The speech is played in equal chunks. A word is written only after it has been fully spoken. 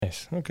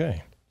Nice.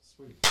 Okay.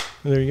 Sweet.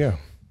 There you go.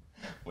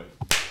 Wait.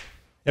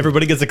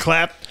 Everybody gets a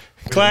clap.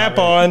 Clap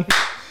on.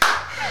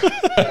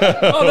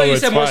 Oh, no, you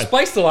said more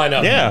spice to line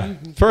up. Yeah,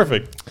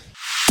 perfect.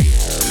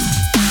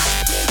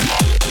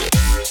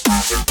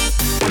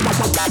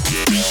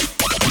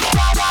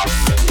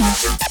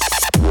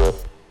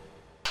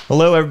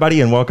 Hello,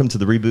 everybody, and welcome to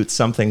the Reboot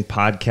Something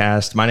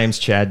podcast. My name's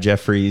Chad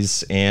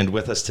Jeffries, and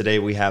with us today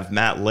we have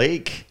Matt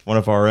Lake, one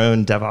of our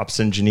own DevOps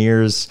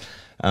engineers,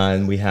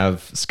 and we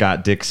have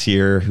Scott Dix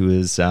here, who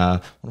is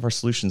one of our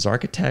solutions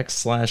architects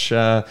slash,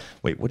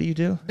 wait, what do you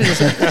do?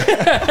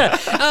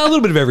 A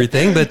little bit of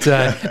everything, but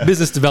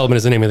business development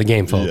is the name of the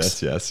game,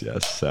 folks. Yes.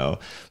 So,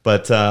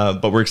 but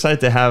we're excited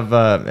to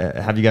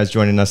have you guys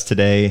joining us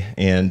today.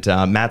 And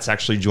Matt's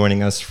actually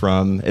joining us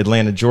from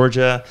Atlanta,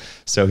 Georgia.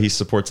 So he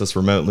supports us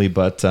remotely,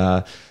 but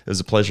it was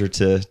a pleasure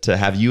to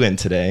have you in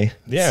today.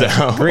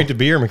 Yeah, so, great to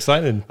be here. I'm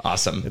excited.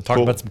 Awesome.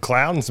 Talking about some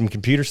cloud and some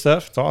computer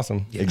stuff. It's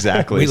awesome.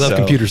 Exactly. We love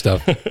computer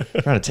stuff.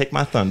 Trying to take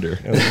my thunder.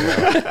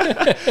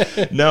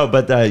 No,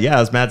 but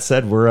as Matt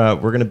said, we're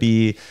going to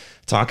be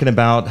talking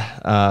about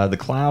the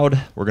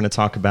cloud. We're going to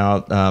talk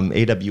about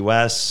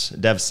AWS,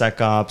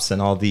 DevSecOps,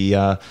 and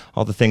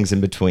all the things in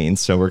between.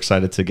 So we're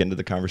excited to get into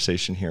the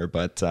conversation here.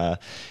 But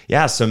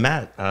so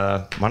Matt,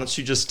 why don't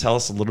you just tell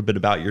us a little bit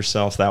about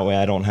yourself? That way,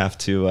 I don't have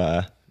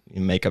to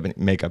make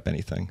up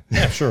anything.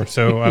 Yeah, sure.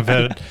 So I've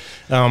had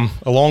a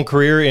long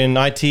career in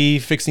IT,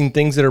 fixing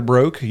things that are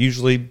broke.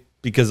 Usually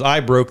because I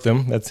broke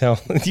them. That's how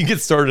you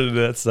get started in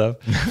that stuff.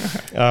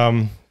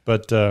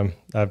 But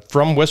I'm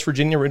from West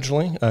Virginia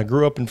originally. I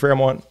grew up in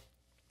Fairmont,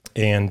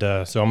 and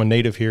so I'm a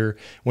native here.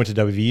 Went to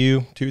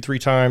WVU 2-3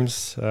 times,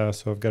 so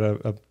I've got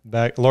a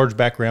large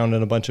background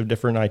in a bunch of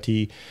different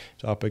IT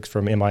topics,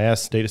 from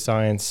MIS, data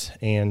science,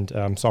 and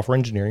software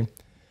engineering.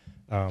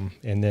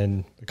 And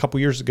then a couple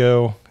years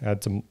ago, I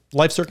had some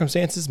life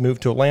circumstances,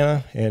 moved to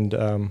Atlanta, and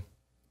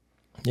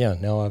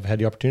now I've had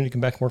the opportunity to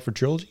come back and work for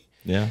Trilogy.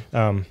 Yeah.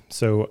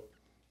 So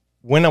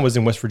when I was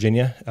in West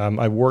Virginia,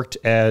 I worked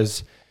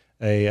as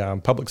a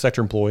public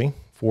sector employee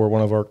for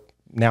one of our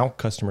now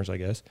customers, I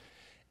guess,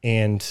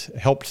 and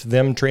helped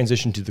them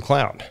transition to the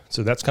cloud.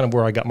 So that's kind of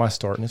where I got my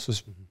start. And this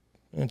was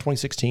in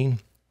 2016.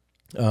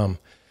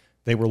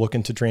 They were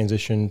looking to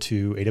transition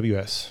to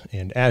AWS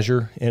and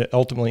Azure, and it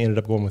ultimately ended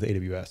up going with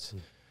AWS.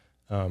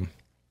 And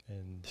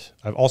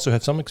I've also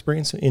had some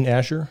experience in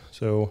Azure.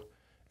 So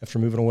after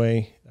moving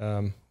away,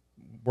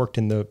 worked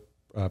in the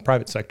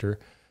private sector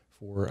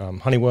for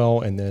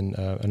Honeywell, and then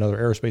another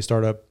aerospace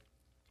startup.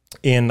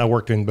 And I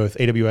worked in both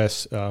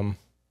AWS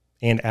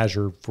and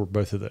Azure for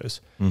both of those.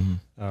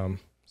 Mm-hmm.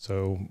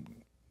 So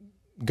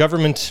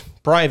government,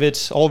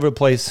 private, all over the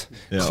place.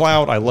 Yep.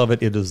 Cloud, I love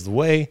it. It is the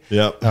way.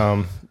 Yep.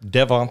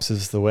 DevOps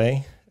is the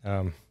way.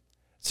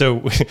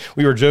 So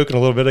we were joking a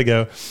little bit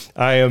ago.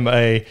 I am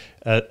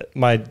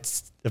my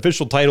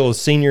official title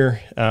is senior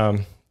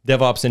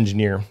DevOps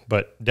engineer,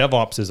 but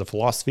DevOps is a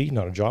philosophy,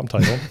 not a job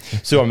title.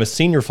 So I'm a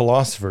senior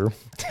philosopher.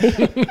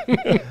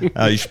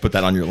 You should put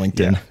that on your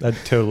LinkedIn. Yeah,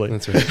 totally.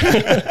 That's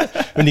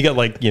right. When you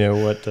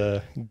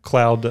got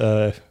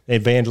cloud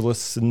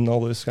evangelists and all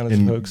those kind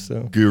of folks.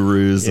 So.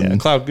 Gurus. Yeah, and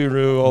cloud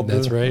guru.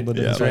 That's right.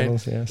 That's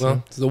right. Yeah,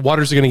 well, so the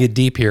waters are going to get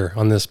deep here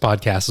on this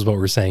podcast is what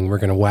we're saying. We're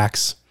going to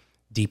wax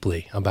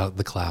deeply about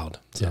the cloud.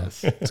 So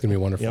it's going to be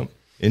wonderful. Yep.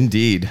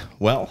 Indeed.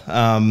 Well,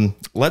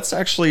 let's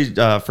actually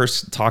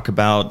first talk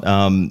about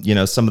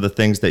some of the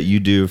things that you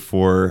do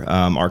for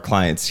our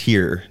clients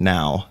here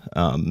now.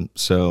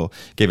 So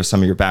gave us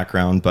some of your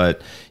background,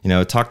 but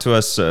talk to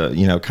us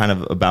kind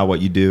of about what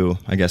you do,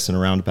 I guess, in a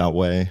roundabout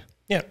way.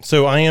 Yeah.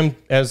 So I am,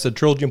 as a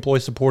Trilogy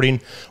employee,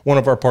 supporting one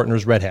of our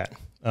partners, Red Hat.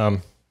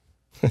 Got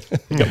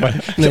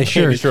my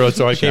sure.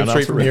 So I came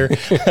straight from here.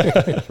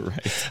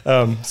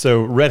 Right.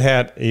 So Red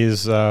Hat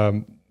is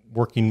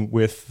working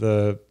with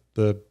the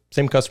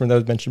same customer that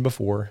was mentioned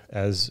before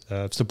as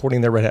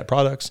supporting their Red Hat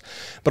products.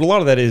 But a lot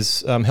of that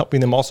is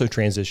helping them also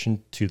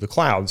transition to the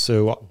cloud.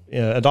 So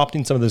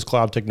adopting some of those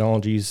cloud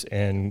technologies,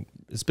 and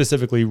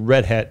specifically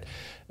Red Hat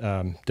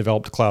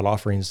developed cloud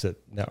offerings that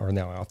are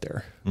now out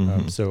there.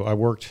 Mm-hmm. So I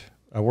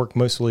worked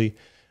mostly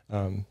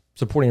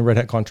supporting a Red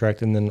Hat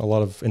contract, and then a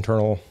lot of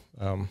internal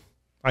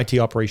IT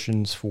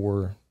operations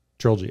for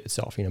Trilogy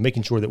itself,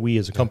 making sure that we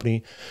as a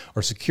company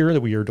are secure, that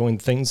we are doing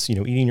things,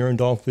 eating your own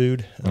dog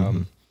food.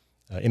 Mm-hmm.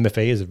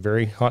 MFA is a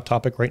very hot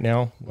topic right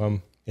now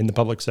in the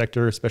public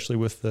sector, especially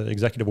with the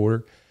executive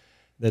order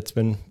that's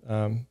been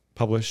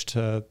published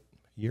a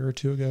year or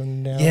two ago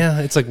now.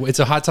 Yeah, it's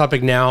a hot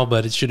topic now,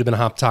 but it should have been a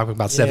hot topic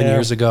about 7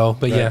 years ago.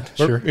 But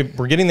sure.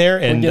 We're getting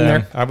there, and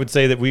I would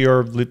say that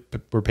we're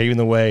paving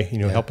the way,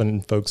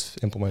 helping folks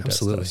implement that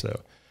stuff. So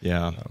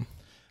yeah.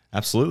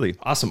 Absolutely.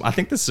 Awesome. I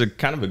think this is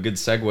kind of a good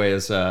segue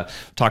as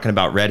talking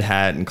about Red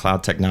Hat and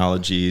cloud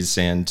technologies,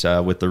 and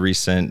with the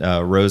recent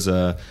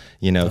ROSA,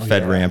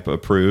 FedRAMP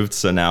approved.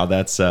 So now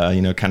that's,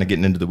 kind of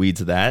getting into the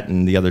weeds of that.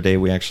 And the other day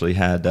we actually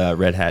had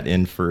Red Hat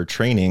in for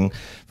training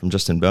from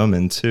Justin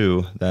Bowman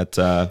too.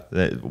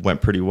 That went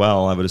pretty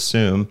well, I would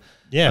assume.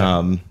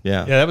 Yeah.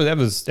 Yeah. Yeah, that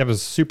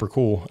was super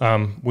cool.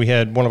 We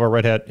had one of our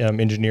Red Hat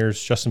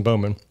engineers, Justin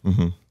Bowman.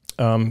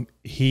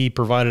 He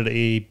provided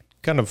a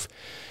kind of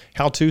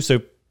how-to.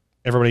 So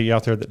everybody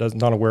out there that does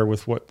not aware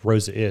with what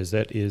ROSA is,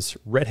 that is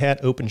Red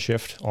Hat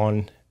OpenShift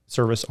on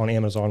service on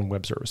Amazon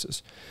Web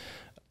Services.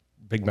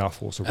 Big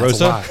mouthful. So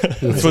ROSA,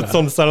 that's what's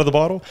on the side of the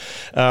bottle.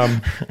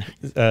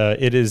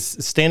 It is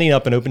standing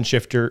up an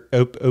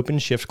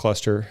OpenShift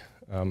cluster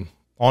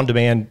on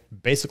demand,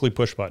 basically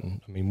push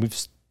button. I mean,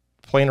 we've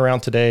playing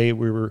around today.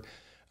 We were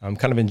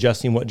kind of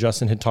ingesting what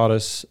Justin had taught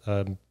us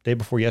day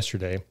before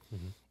yesterday,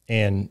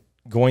 and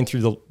going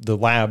through the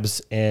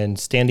labs and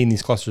standing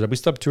these clusters up. We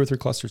stood up 2 or 3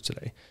 clusters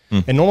today.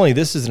 And normally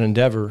this is an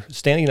endeavor,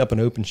 standing up an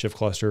OpenShift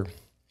cluster.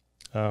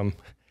 One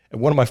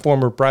of my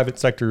former private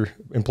sector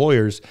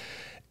employers,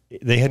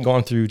 they had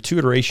gone through 2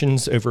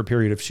 iterations over a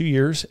period of 2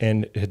 years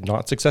and had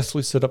not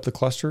successfully set up the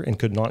cluster and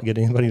could not get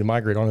anybody to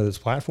migrate onto this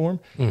platform.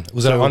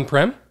 Was that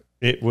on-prem?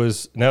 It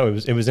was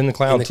in the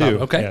cloud too.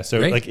 Okay. Yeah. So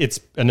great. like it's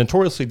a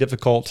notoriously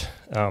difficult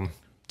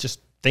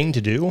just thing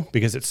to do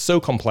because it's so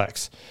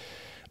complex.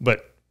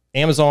 But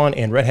Amazon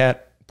and Red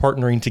Hat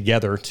partnering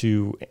together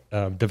to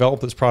develop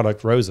this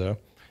product, ROSA,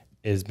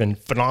 has been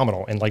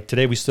phenomenal. And like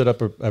today we stood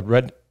up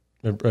an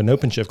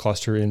OpenShift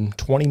cluster in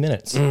 20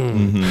 minutes,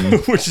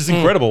 which is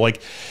incredible. Like,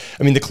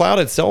 I mean, the cloud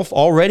itself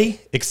already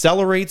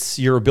accelerates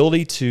your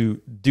ability to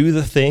do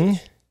the thing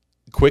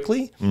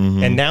quickly,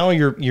 and now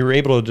you're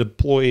able to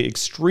deploy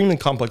extremely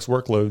complex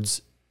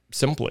workloads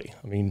simply.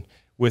 I mean,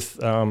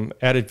 with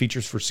added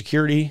features for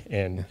security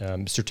and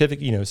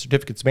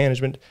certificates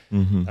management,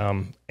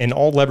 and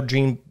all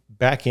leveraging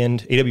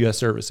back-end AWS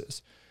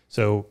services.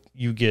 So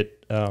you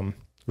get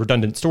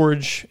redundant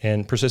storage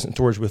and persistent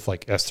storage with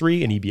like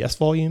S3 and EBS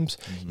volumes.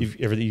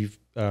 You've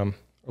are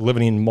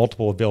living in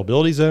multiple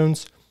availability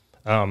zones.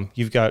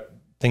 You've got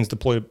things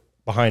deployed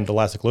behind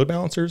elastic load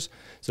balancers.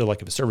 So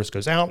like if a service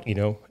goes out,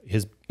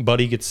 his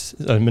buddy gets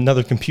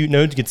another compute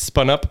node gets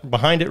spun up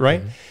behind it,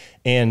 right?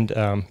 And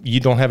you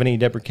don't have any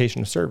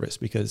deprecation of service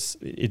because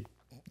it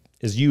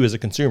is you as a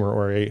consumer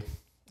or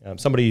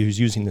somebody who's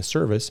using this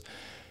service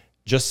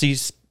just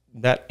sees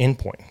that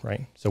endpoint,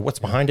 right? So what's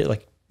behind it?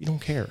 Like you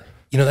don't care.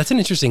 That's an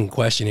interesting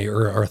question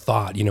or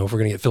thought, if we're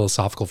going to get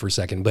philosophical for a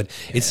second. But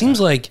it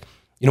seems like,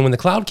 when the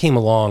cloud came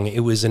along, it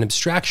was an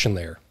abstraction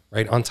layer,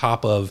 right? On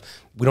top of,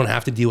 we don't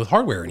have to deal with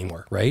hardware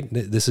anymore, right?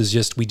 This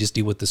is we just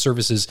deal with the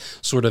services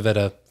sort of at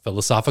a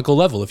philosophical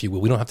level, if you will.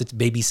 We don't have to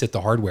babysit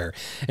the hardware.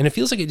 And it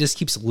feels like it just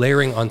keeps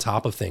layering on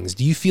top of things.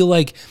 Do you feel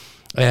like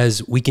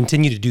as we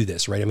continue to do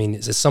this, right? I mean,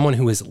 as someone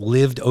who has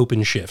lived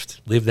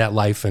OpenShift, lived that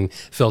life and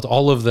felt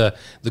all of the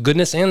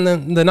goodness and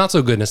the not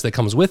so goodness that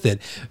comes with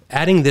it,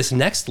 adding this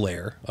next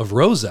layer of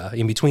ROSA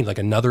in between, like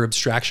another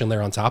abstraction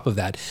layer on top of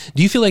that,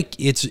 do you feel like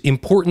it's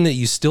important that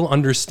you still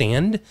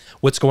understand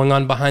what's going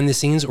on behind the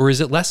scenes, or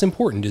is it less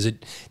important? Does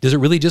it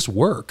really just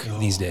work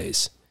these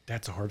days?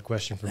 That's a hard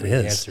question for me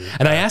to answer.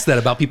 And I ask that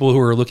about people who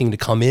are looking to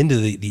come into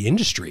the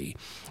industry,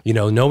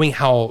 knowing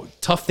how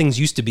tough things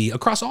used to be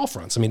across all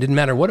fronts. I mean, it didn't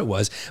matter what it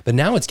was, but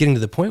now it's getting to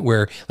the point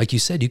where, like you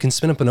said, you can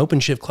spin up an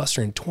OpenShift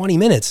cluster in 20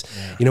 minutes.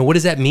 Yeah. What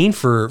does that mean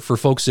for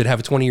folks that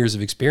have 20 years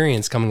of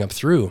experience coming up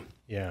through?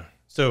 Yeah.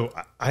 So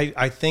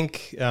I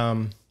think,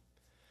 so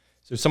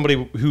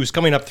somebody who's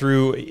coming up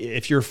through,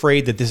 if you're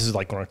afraid that this is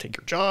like going to take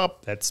your job,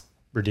 that's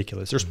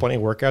ridiculous. There's plenty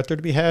of work out there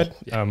to be had.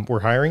 We're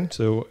hiring,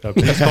 so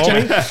please call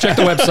me. Check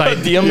the website.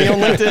 DM me on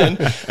LinkedIn.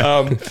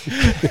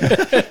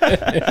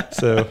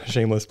 So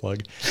shameless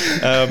plug.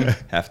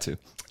 Have to.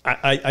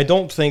 I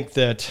don't think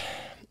that.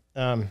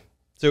 So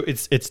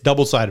it's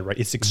double-sided, right?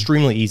 It's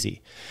extremely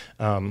easy.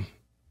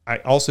 I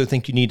also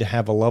think you need to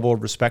have a level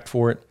of respect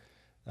for it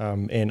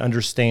and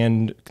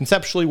understand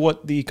conceptually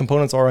what the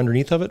components are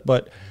underneath of it.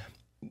 But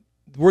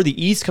where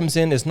the ease comes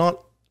in is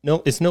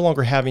it's no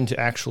longer having to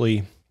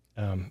actually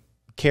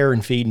care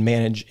and feed and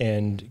manage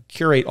and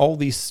curate all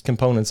these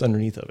components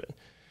underneath of it,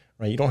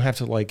 right? You don't have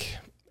to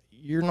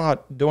you're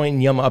not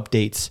doing yum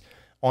updates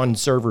on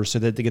servers so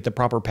that they get the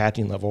proper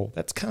patching level.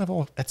 That's kind of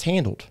all that's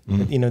handled.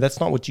 That's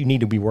not what you need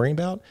to be worrying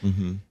about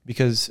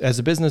because as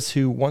a business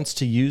who wants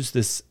to use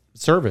this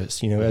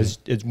service, as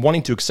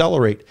wanting to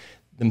accelerate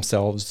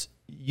themselves,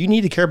 you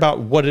need to care about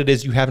what it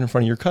is you have in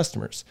front of your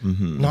customers,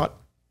 not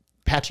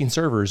patching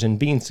servers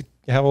and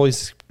have all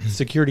these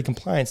security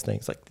compliance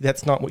things. Like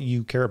that's not what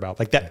you care about.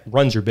 Like that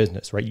runs your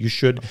business, right? You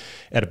should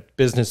at a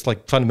business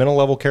fundamental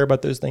level care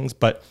about those things.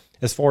 But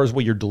as far as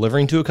what you're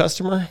delivering to a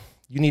customer,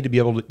 you need to be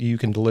you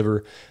can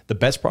deliver the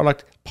best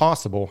product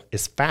possible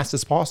as fast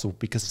as possible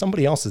because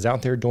somebody else is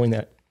out there doing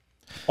that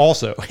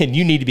also, and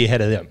you need to be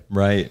ahead of them.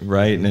 Right.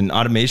 And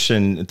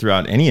automation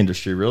throughout any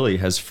industry really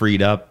has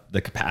freed up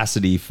the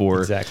capacity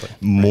for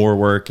more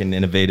work in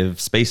innovative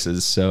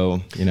spaces.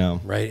 So,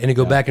 Right. And to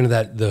go back into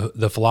that,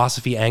 the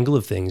philosophy angle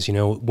of things,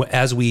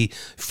 as we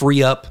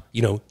free up,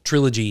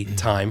 trilogy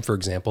time, for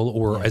example,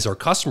 or as our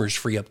customers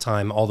free up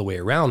time all the way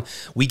around,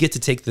 we get to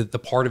take the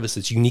part of us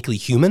that's uniquely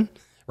human,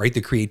 right?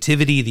 The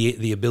creativity,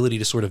 the ability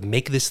to sort of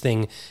make this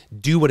thing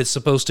do what it's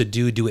supposed to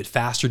do it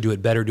faster, do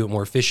it better, do it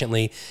more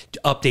efficiently,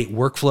 to update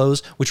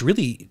workflows, which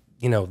really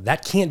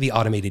that can't be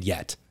automated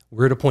yet.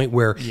 We're at a point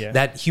where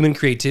that human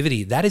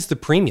creativity, that is the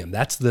premium.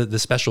 That's the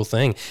special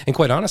thing. And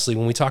quite honestly,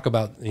 when we talk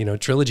about,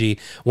 Trilogy,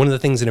 one of the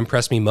things that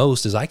impressed me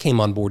most as I came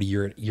on board a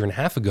year and a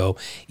half ago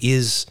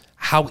is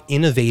how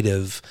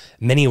innovative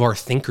many of our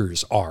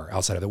thinkers are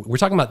outside of it. We're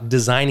talking about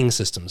designing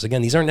systems.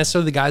 Again, these aren't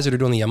necessarily the guys that are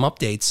doing the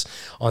updates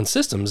on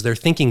systems. They're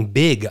thinking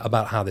big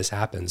about how this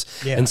happens.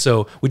 Yeah. And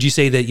so would you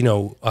say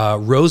that,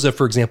 Rosa,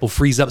 for example,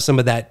 frees up some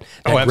of that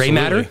gray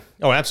matter?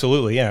 Oh,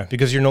 absolutely. Yeah.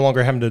 Because you're no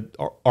longer having to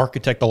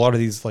architect a lot of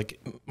these like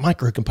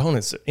micro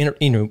components,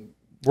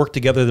 work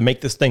together to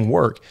make this thing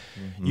work.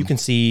 Mm-hmm. You can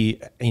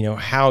see,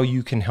 how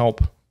you can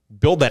help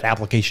build that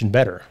application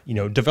better,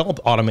 develop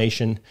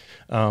automation,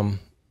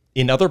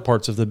 in other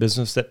parts of the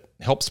business that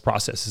helps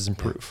processes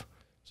improve.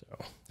 So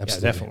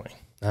absolutely. Yeah, definitely.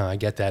 I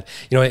get that.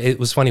 It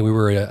was funny. We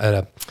were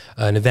at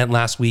an event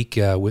last week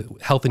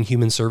with Health and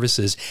Human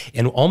Services,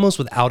 and almost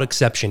without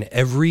exception,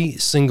 every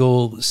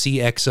single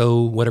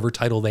CXO, whatever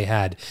title they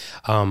had,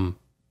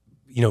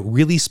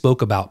 really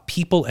spoke about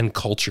people and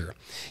culture.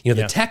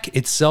 The tech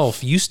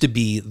itself used to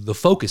be the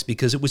focus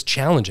because it was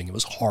challenging. It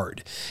was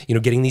hard.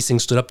 Getting these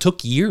things stood up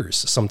took years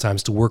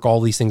sometimes to work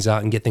all these things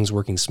out and get things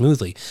working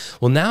smoothly.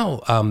 Well,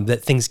 now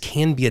that things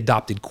can be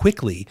adopted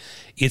quickly,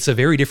 it's a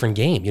very different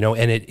game,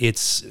 and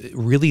it's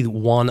really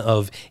one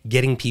of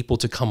getting people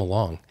to come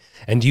along.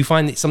 And do you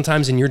find that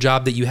sometimes in your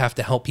job that you have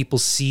to help people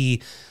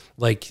see,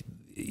 like,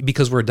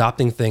 because we're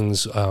adopting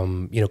things,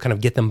 kind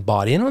of get them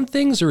bought in on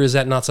things, or is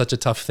that not such a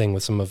tough thing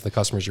with some of the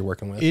customers you're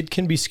working with? It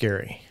can be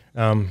scary.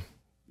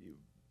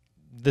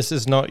 This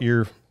is not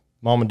your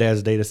mom and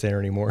dad's data center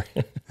anymore.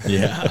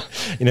 Yeah.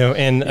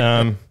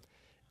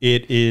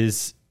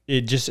 It's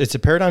a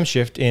paradigm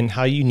shift in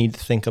how you need to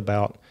think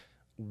about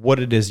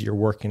what it is you're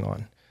working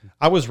on.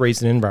 I was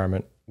raised in an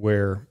environment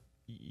where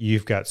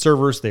you've got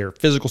servers, they're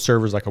physical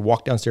servers. I could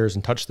walk downstairs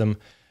and touch them.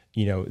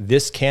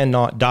 This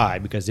cannot die,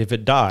 because if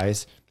it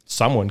dies,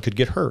 someone could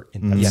get hurt.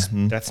 And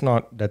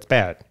that's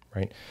bad,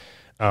 right?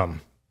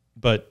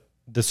 But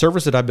the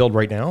servers that I build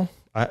right now,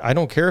 I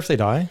don't care if they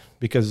die,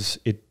 because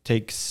it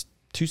takes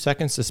 2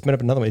 seconds to spin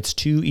up another one. It's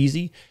too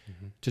easy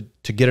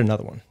to get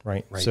another one,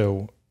 right?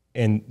 So,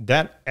 and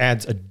that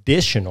adds an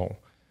additional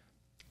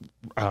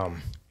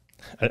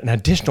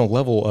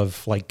level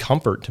of like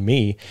comfort to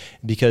me,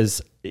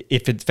 because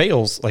if it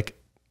fails, like,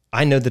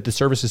 I know that the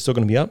service is still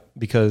going to be up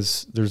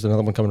because there's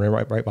another one coming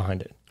right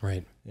behind it.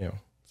 Right.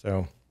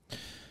 So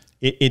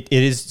it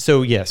is.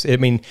 So yes, I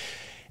mean,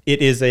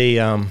 it is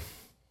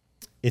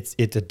it's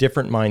a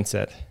different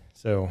mindset.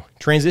 So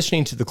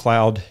transitioning to the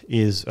cloud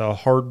is a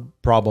hard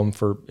problem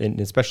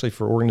and especially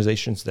for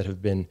organizations that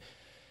have been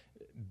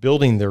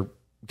building their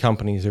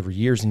companies over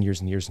years and years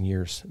and years and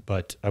years.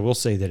 But I will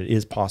say that it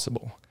is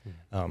possible.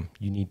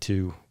 You need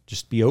to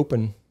just be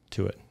open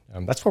to it.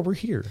 That's why we're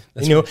here.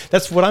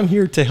 That's what I'm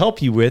here to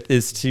help you with,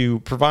 is to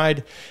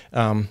provide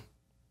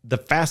the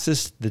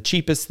fastest, the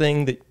cheapest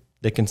thing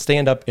that can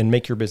stand up and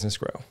make your business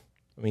grow.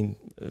 I mean,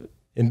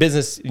 in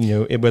business,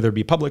 whether it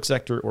be public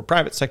sector or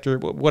private sector,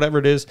 whatever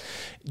it is,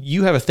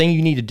 you have a thing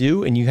you need to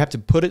do and you have to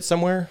put it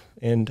somewhere.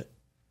 And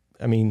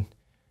I mean,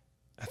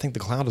 I think the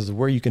cloud is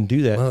where you can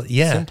do that. Well,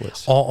 yeah,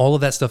 simplest. All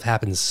of that stuff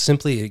happens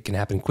simply. It can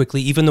happen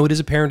quickly, even though it is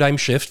a paradigm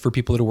shift for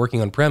people that are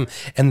working on-prem.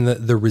 And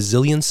the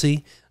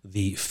resiliency,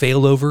 the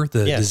failover,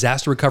 the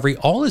disaster recovery,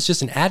 all is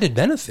just an added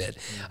benefit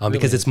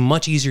because it's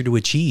much easier to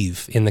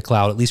achieve in the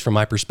cloud, at least from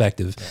my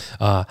perspective.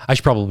 I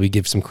should probably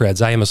give some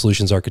creds. I am a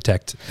solutions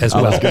architect as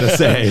well. I was going to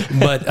say.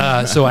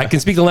 But so I can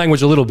speak the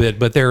language a little bit,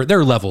 but there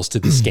are levels to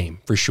this game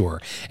for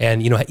sure.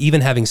 And,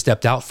 even having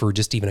stepped out for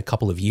just even a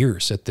couple of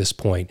years at this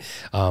point,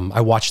 I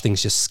watch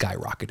things just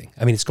skyrocketing.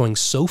 I mean, it's going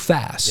so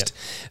fast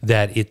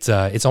that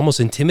it's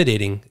almost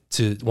intimidating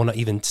to want to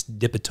even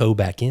dip a toe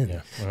back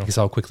in because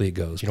how quickly it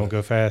goes. You don't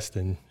go fast,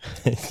 and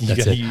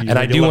and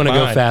I do want to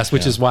go fast,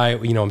 which is why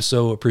I'm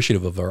so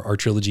appreciative of our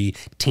Trilogy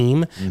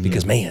team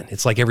because man,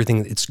 it's like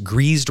everything. It's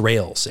greased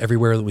rails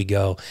everywhere that we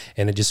go,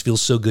 and it just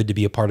feels so good to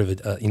be a part of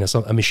it.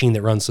 A machine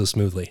that runs so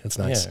smoothly. It's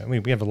nice. Yeah, I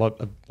mean, we have a lot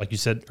of, like you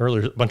said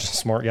earlier, a bunch of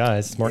smart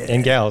guys,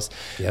 and gals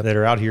that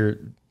are out here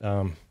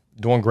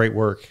doing great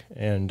work,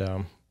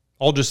 and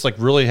all just like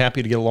really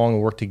happy to get along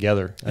and work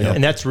together.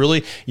 And that's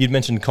really, you'd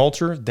mentioned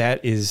culture.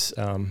 That is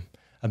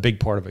a big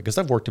part of it, because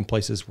I've worked in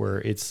places where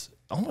it's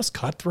almost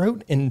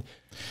cutthroat and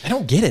I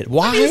don't get it.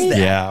 Why is that?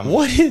 Yeah.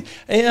 What is,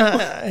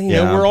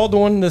 we're all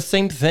doing the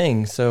same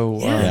thing. So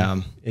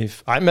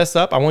if I mess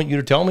up, I want you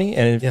to tell me.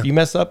 And if you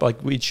mess up,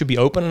 like, it should be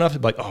open enough to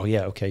be like, oh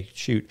yeah, okay,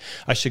 shoot,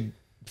 I should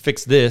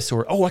fix this,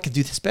 or, oh, I could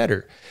do this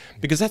better,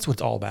 because that's what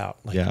it's all about.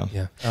 Like,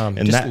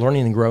 and just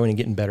learning and growing and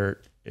getting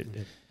better.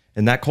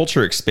 And that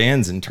culture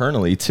expands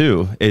internally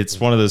too. It's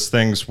one of those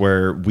things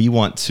where we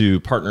want to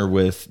partner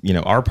with,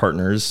 our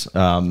partners. We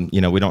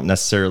don't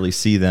necessarily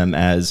see them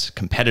as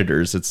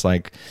competitors. It's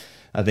like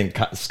I think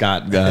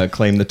Scott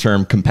claimed the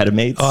term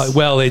competimates.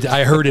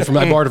 I heard it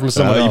I borrowed it from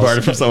someone else. You borrowed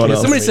it from someone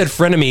else. Somebody said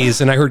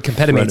frenemies, and I heard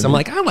competimates. I'm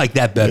like, I like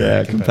that better.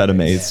 Yeah,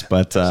 competimates.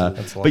 But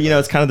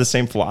it's kind of the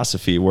same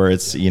philosophy where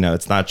it's,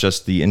 it's not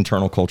just the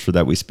internal culture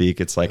that we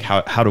speak. It's like,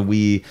 how do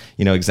we,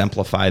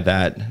 exemplify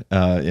that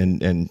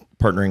in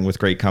partnering with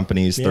great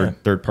companies,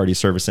 third party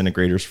service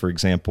integrators, for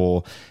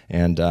example,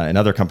 and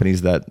other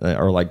companies that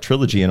are like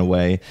Trilogy in a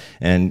way,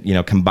 and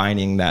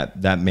combining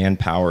that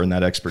manpower and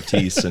that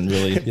expertise, and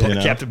really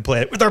Captain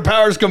Planet with our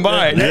powers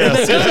combined.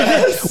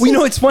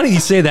 Well, it's funny you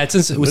say that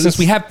since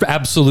we have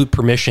absolute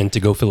permission to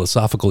go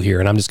philosophical here,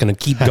 and I'm just going to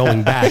keep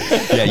going back.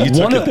 You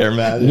took it there,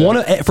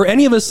 Matt. For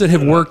any of us that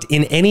have worked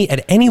at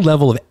any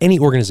level of any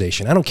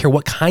organization, I don't care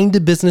what kind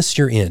of business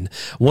you're in,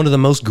 one of the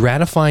most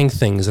gratifying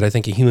things that I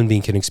think a human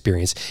being can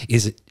experience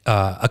is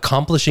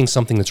accomplishing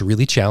something that's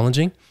really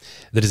challenging,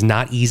 that is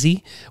not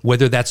easy,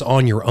 whether that's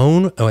on your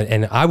own.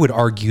 And I would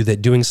argue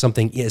that doing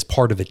something as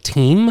part of a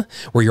team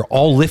where you're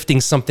all lifting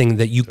something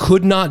that you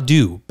could not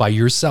do by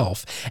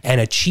yourself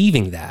and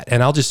achieving that.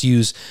 And I'll just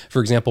use,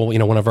 for example,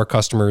 one of our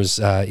customers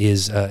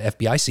is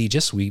FBI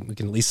CGIS. We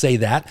can at least say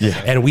that.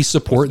 Yeah. And we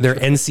support their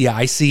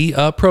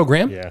NCIC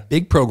program,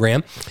 big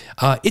program.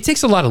 It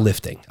takes a lot of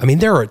lifting. I mean,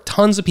 there are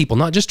tons of people,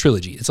 not just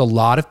Trilogy. It's a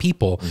lot of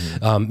people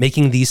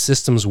making these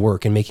systems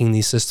work and making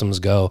these systems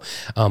go.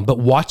 But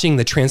watching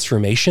the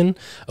transformation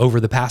over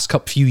the past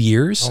few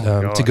years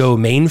to go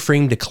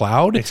mainframe to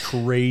cloud. It's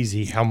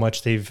crazy how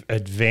much they've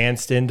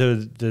advanced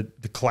into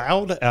the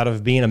cloud out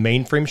of being a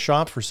mainframe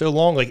shop for so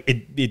long. Like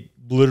it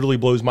literally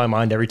blows my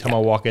mind every time I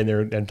walk in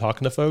there and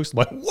talking to folks. I'm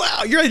like,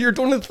 wow, you're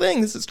doing the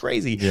thing. This is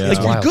crazy. Yeah.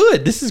 Like, you're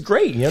good. This is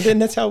great.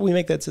 And that's how we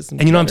make that system.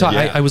 And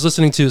I was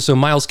listening to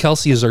Miles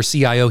Kelsey is our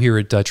CIO here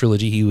at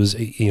Trilogy. He was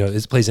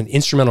plays an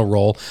instrumental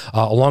role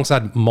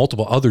alongside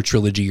multiple other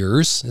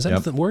Trilogyers. Is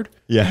that the word?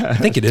 Yeah, I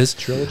think it is.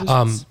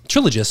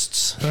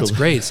 Trilogists. That's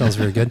great. Sounds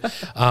very good.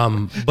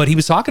 But he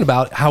was talking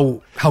about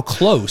how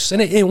close,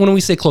 and when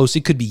we say close,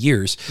 it could be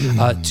years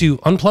to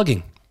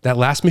unplugging that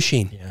last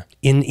machine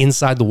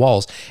inside the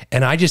walls.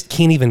 And I just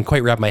can't even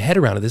quite wrap my head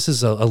around it. This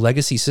is a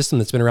legacy system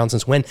that's been around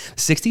since when?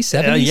 60s,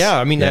 70s?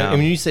 I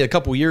mean, you say a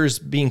couple years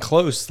being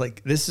close,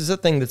 like this is a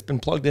thing that's been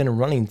plugged in and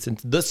running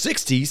since the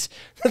 60s.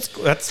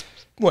 That's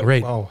what?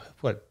 Right. Oh,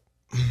 what?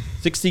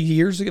 60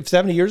 years ago,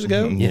 70 years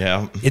ago?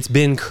 Yeah. It's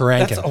been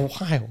cranking. That's a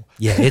while.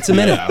 Yeah, it's a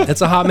minute.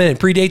 That's a hot minute.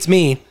 Predates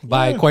me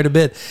by quite a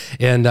bit.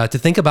 And to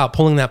think about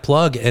pulling that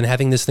plug and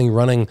having this thing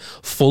running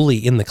fully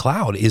in the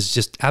cloud is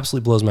just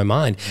absolutely blows my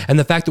mind. And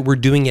the fact that we're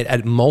doing it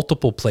at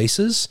multiple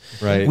places.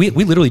 Right. We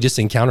literally just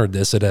encountered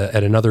this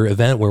at another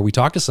event where we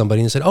talked to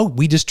somebody and said, oh,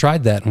 we just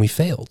tried that and we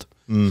failed.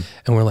 And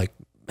we're like,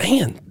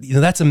 man,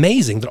 that's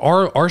amazing that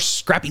our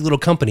scrappy little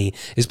company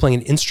is playing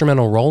an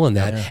instrumental role in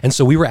that. Yeah. And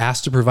so we were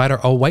asked to provide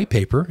our white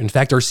paper. In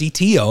fact, our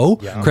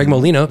CTO, Craig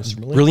Molina,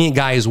 brilliant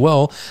guy as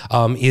well,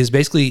 is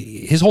basically,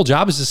 his whole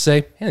job is to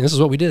say, hey, this is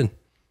what we did.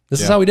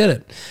 This is how we did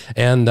it.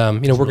 And,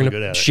 we're really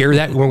going to share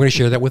that. We're going to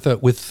share that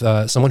with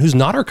someone who's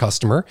not our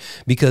customer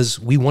because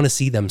we want to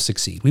see them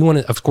succeed. We want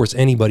to, of course,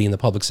 anybody in the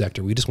public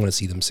sector, we just want to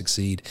see them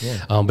succeed.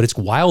 Yeah. But it's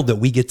wild that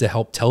we get to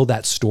help tell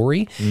that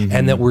story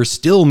and that we're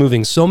still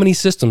moving so many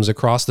systems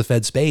across the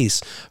Fed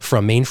space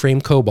from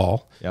mainframe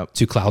COBOL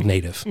to cloud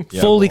native,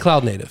 fully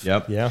cloud native.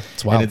 Yep. Yeah.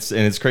 It's wild.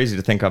 And it's crazy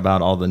to think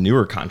about all the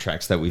newer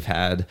contracts that we've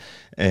had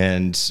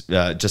and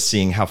just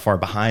seeing how far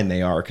behind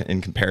they are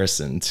in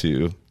comparison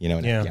to,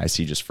 an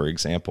FDIC, just for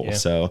example. Yeah.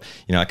 So,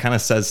 it kind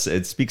of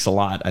it speaks a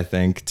lot, I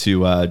think,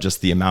 to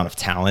just the amount of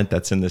talent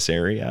that's in this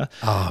area.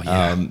 Oh,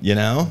 yeah.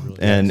 Really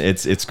and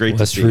it's great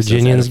West to see.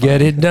 Virginians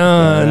get it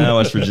done.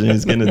 West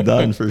Virginians getting it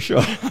done for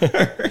sure.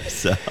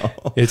 So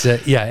it's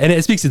and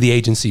it speaks to the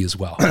agency as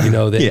well.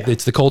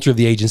 It's the culture of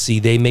the agency.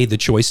 They made the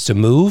choice to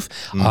move.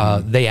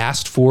 They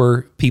asked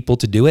for people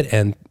to do it,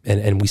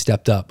 and we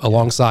stepped up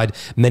alongside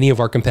many of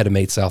our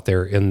competitors out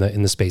there in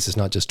the space. It's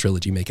not just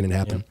Trilogy making it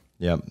happen.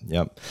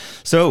 Yep.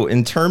 So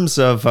in terms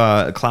of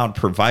cloud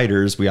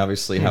providers, we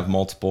obviously have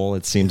multiple.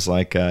 It seems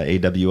like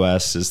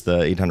AWS is the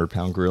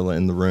 800-pound gorilla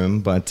in the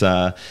room. But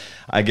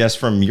I guess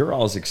from your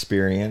all's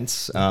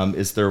experience,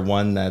 is there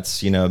one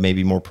that's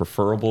maybe more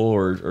preferable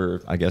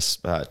or I guess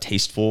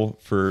tasteful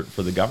for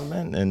the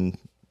government? And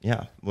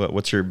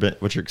what's your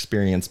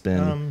experience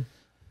been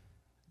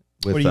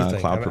with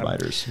cloud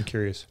providers? I'm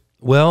curious.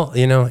 Well,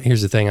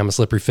 here's the thing. I'm a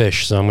slippery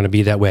fish, so I'm going to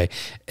be that way.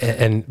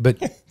 But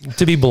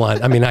to be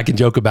blunt, I mean, I can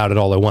joke about it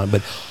all I want,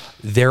 but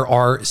there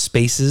are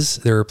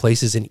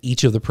places in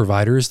each of the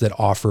providers that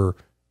offer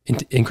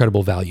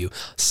incredible value.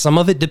 Some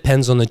of it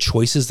depends on the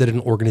choices that an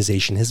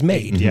organization has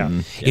made.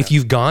 If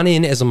you've gone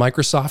in as a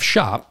Microsoft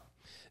shop,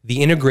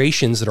 the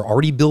integrations that are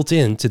already built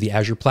into the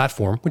Azure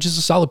platform, which is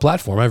a solid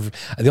platform.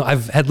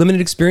 I've had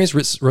limited experience,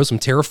 wrote some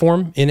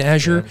Terraform in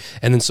Azure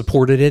and then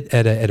supported it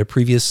at a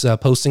previous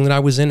posting that I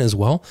was in as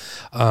well.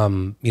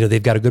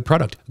 They've got a good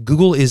product.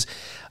 Google is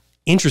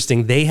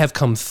interesting. They have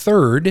come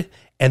third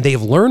and they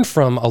have learned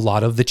from a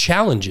lot of the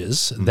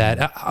challenges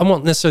that I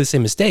won't necessarily say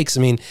mistakes.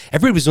 I mean,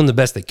 everybody was doing the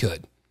best they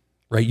could.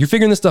 right? You're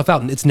figuring this stuff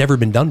out and it's never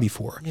been done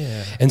before.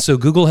 Yeah. And so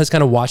Google has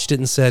kind of watched it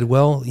and said,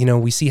 well,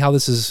 we see how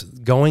this is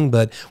going,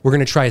 but we're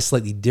going to try a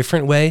slightly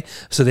different way.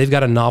 So they've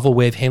got a novel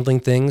way of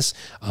handling things.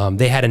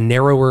 They had a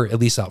narrower, at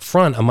least out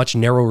front, a much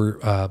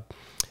narrower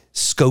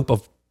scope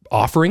of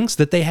offerings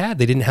that they had.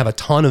 They didn't have a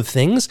ton of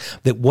things,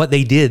 that what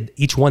they did,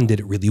 each one did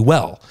it really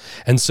well.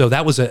 And so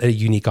that was a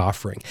unique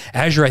offering.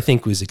 Azure, I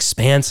think, was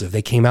expansive.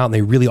 They came out and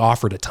they really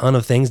offered a ton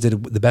of things,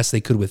 did the best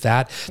they could with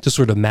that to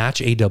sort of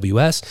match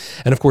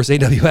AWS. And of course,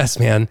 AWS,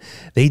 man,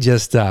 they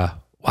just,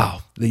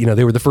 wow.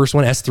 They were the first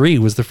one. S3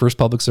 was the first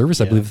public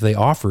service, I believe, that they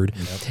offered.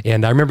 Yep.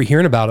 And I remember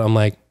hearing about it. I'm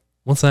like,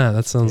 what's that?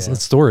 That sounds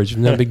that's storage.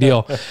 Not a big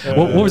deal.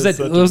 What was that?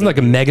 It wasn't like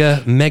a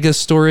mega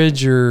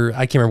storage, or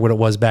I can't remember what it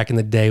was back in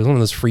the day. It was one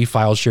of those free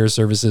file share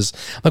services.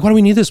 I'm like, why do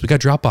we need this? We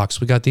got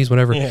Dropbox. We got these,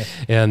 whatever. Yeah.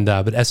 And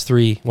but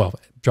S3, well,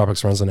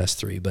 Dropbox runs on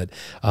S3. But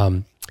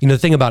the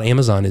thing about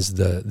Amazon is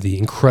the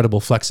incredible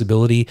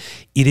flexibility.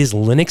 It is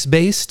Linux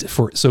based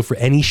for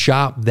any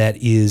shop that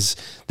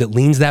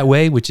leans that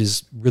way, which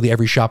is really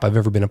every shop I've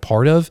ever been a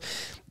part of.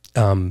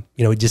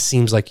 It just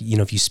seems like,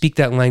 if you speak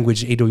that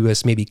language,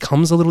 AWS maybe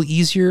comes a little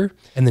easier,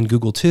 and then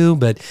Google too.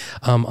 But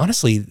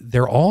honestly, they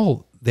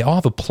all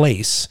have a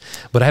place.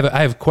 But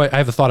I have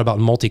a thought about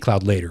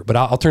multi-cloud later. But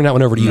I'll turn that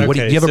one over to you.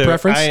 Okay, do you have a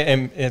preference? I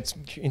am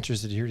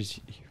interested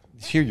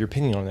to hear your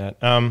opinion on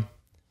that.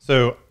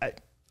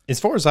 As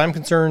far as I'm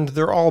concerned,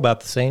 they're all about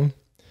the same.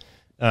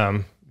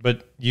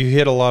 But you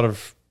hit a lot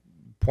of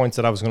points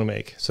that I was going to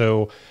make.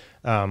 So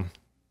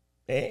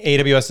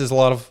AWS is a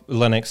lot of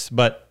Linux,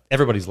 but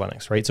everybody's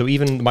Linux, right? So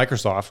even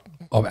Microsoft,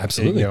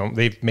 absolutely,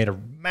 they've made a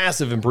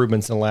massive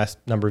improvements in the last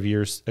number of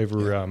years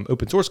over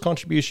open source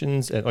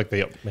contributions. And like they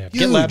have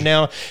GitLab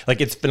now,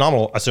 like it's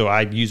phenomenal. So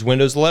I use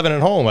Windows 11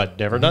 at home. I'd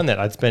never done that.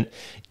 I'd spent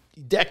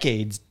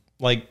decades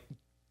like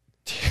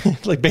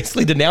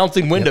basically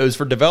denouncing Windows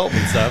for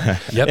development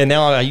stuff. And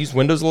now I use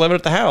Windows 11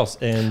 at the house.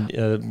 And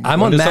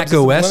I'm on Mac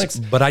OS,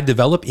 but I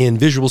develop in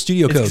Visual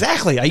Studio Code.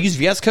 Exactly. I use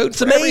VS Code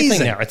for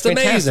everything now. It's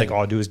fantastic. Amazing.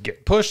 All I do is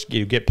get push,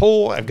 get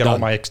pull. I've got all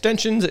my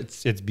extensions.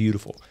 It's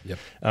beautiful. Yep.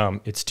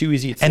 It's too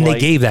easy. And they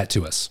gave that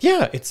to us.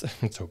 Yeah. It's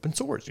open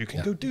source. You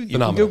can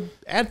can go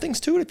add things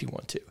to it if you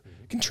want to.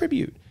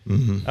 Contribute.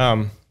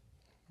 Mm-hmm.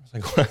 I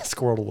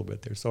squirreled a little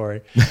bit there.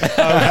 Sorry.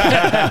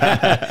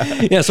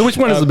 So which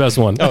one is the best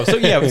one?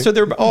 So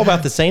they're all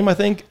about the same, I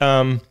think.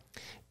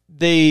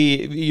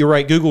 You're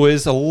right. Google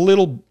is a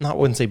little, I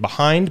wouldn't say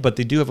behind, but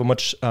they do have a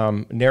much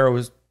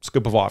narrower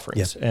scope of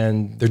offerings,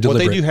 and what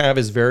they do have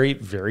is very,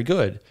 very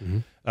good.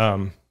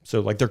 Mm-hmm. So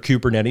like their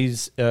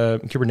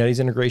Kubernetes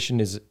integration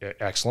is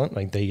excellent.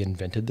 Like they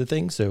invented the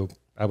thing, so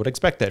I would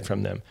expect that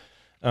from them.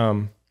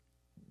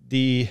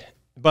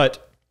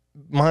 But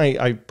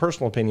my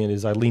personal opinion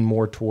is I lean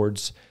more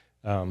towards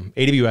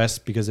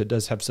AWS because it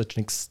does have such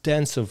an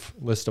extensive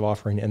list of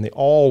offering, and they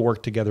all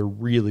work together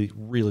really,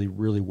 really,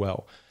 really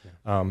well.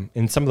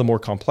 In some of the more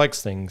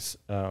complex things,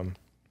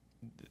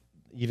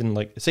 even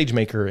like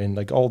SageMaker and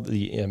like all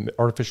the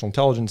artificial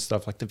intelligence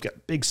stuff, like they've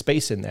got big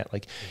space in that.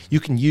 Like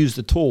you can use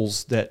the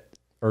tools that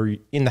are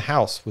in the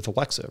house with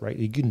Alexa, right?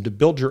 You can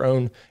build your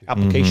own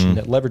application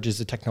that leverages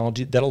the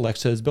technology that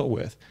Alexa is built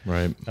with.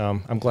 Right.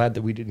 I'm glad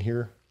that we didn't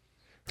hear.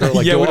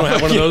 We don't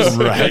have one of those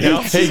right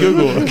now. Hey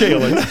Google, okay,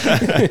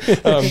 Alexa.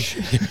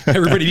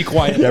 Everybody be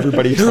quiet.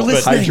 Everybody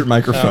hide your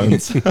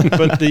microphones.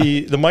 But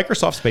the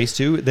Microsoft space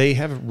too, they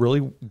have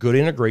really good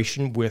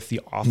integration with the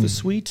Office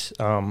suite,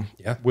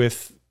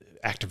 with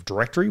Active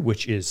Directory,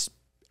 which is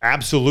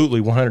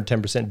absolutely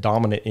 110%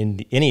 dominant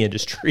in any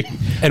industry.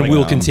 And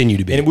will continue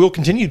to be. And it will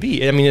continue to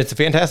be. I mean, it's a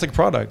fantastic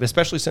product,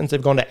 especially since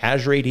they've gone to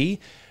Azure AD.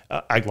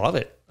 I love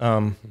it.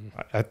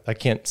 I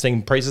can't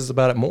sing praises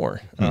about it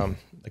more.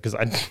 Because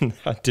I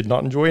did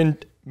not enjoy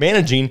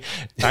managing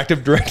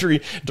Active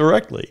Directory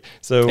directly.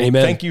 So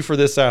Thank you for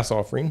this SaaS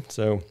offering.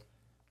 So,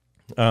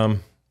 but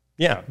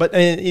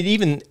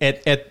even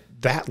at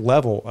that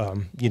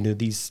level,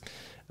 these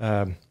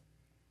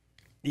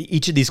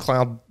each of these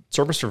cloud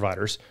service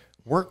providers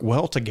work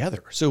well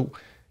together. So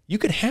you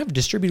could have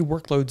distributed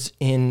workloads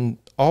in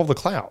all the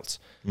clouds.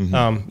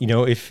 Mm-hmm.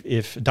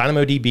 If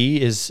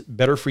DynamoDB is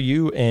better for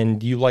you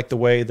and you like the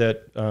way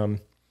that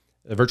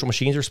virtual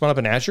machines are spun up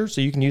in Azure,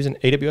 so you can use an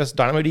AWS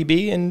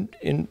DynamoDB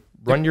and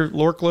run your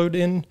workload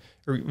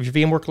or your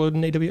VM workload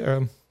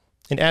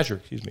in Azure.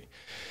 Excuse me.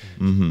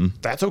 Mm-hmm.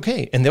 That's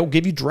okay, and they'll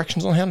give you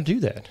directions on how to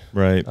do that.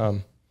 Right.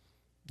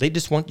 They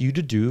just want you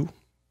to do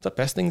the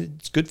best thing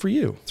that's good for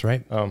you. That's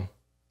right.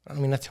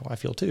 That's how I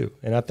feel too,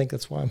 and I think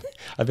that's why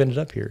I've ended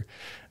up here.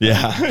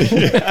 Yeah.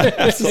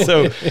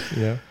 So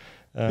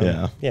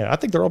I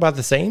think they're all about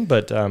the same,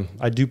 but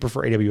I do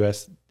prefer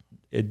AWS.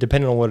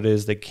 Depending on what it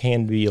is, they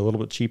can be a little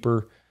bit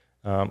cheaper,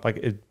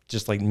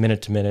 just like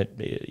minute to minute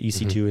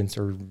EC2 and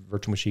sort of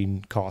virtual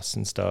machine costs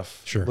and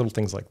stuff, little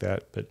things like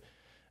that. But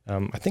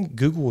I think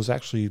Google is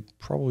actually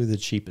probably the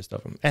cheapest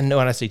of them. And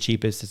when I say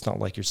cheapest, it's not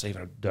like you're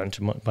saving a bunch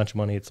of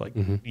money. It's like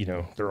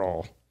they're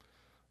all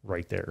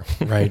right there.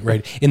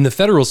 Right. In the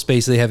federal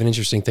space, they have an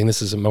interesting thing.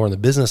 This is more on the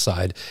business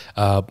side.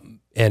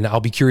 And I'll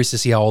be curious to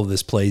see how all of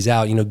this plays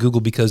out.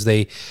 Google, because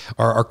they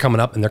are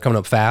coming up, and they're coming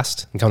up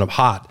fast and coming up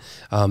hot,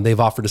 they've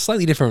offered a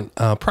slightly different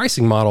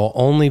pricing model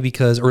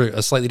or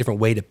a slightly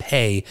different way to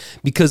pay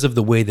because of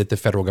the way that the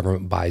federal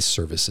government buys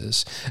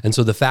services. And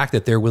so the fact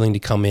that they're willing to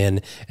come in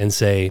and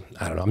say,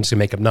 I don't know, I'm just gonna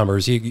make up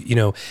numbers.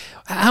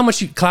 How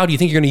much cloud do you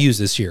think you're gonna use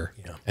this year?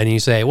 And you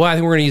say, well, I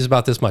think we're gonna use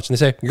about this much. And they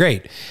say,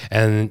 great.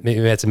 And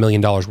maybe that's $1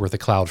 million worth of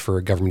cloud for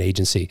a government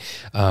agency.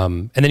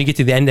 And then you get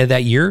to the end of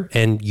that year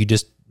and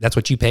that's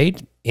what you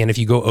paid. And if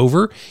you go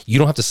over, you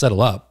don't have to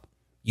settle up.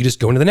 You just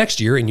go into the next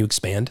year and you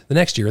expand the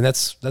next year. And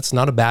that's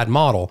not a bad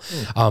model.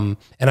 And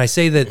I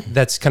say that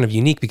that's kind of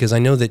unique because I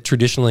know that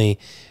traditionally,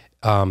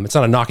 it's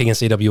not a knock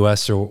against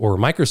AWS or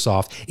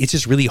Microsoft. It's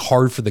just really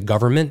hard for the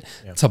government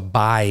to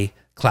buy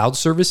cloud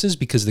services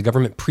because the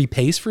government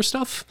prepays for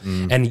stuff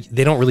and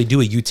they don't really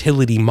do a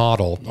utility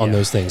model on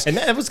those things. And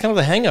that was kind of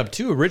the hang up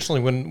too, originally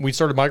when we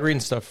started migrating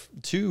stuff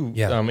to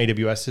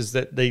AWS, is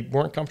that they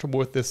weren't comfortable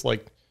with this,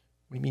 like,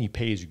 what do you mean you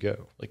pay as you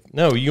go? Like,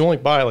 no, you only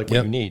buy what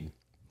you need.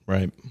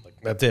 Right. Like,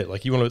 that's it.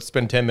 Like, you want to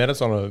spend 10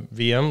 minutes on a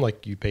VM,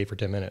 like, you pay for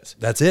 10 minutes.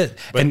 That's it.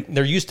 But and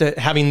they're used to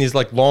having these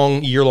like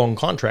year-long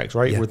contracts,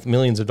 right? With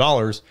millions of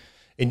dollars.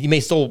 And you may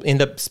still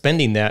end up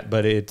spending that,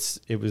 but it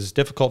was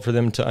difficult for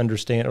them to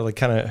understand, or like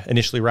kind of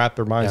initially wrap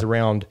their minds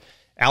around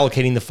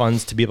allocating the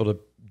funds to be able to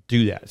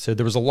do that. So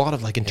there was a lot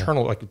of like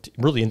internal, like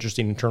really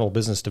interesting internal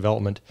business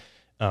development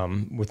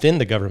within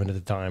the government at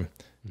the time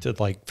to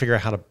like figure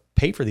out how to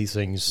pay for these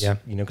things,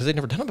 because they'd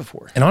never done it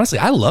before. And honestly,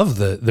 I love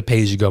the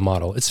pay-as-you-go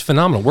model. It's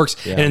phenomenal. Works.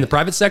 Yeah. And in the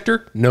private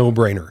sector, no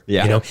brainer.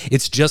 Yeah.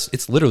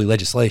 It's literally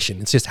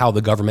legislation. It's just how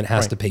the government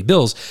has to pay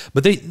bills.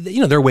 But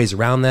there are ways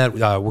around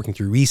that, working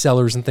through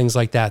resellers and things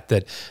like that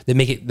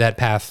make that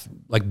path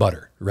like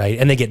butter, right?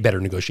 And they get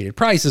better negotiated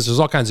prices. There's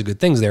all kinds of good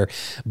things there.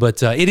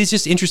 But it is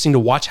just interesting to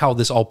watch how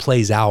this all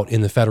plays out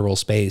in the federal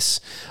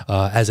space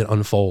as it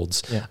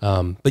unfolds. Yeah.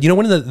 But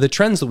one of the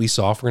trends that we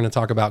saw, if we're going to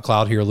talk about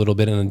cloud here a little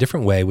bit in a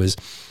different way, was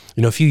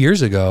a few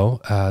years ago,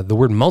 the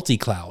word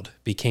multi-cloud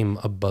became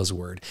a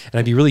buzzword. And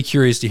I'd be really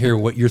curious to hear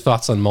what your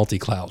thoughts on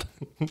multi-cloud.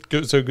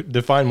 So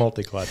define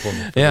multi-cloud for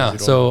me.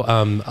 So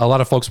a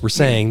lot of folks were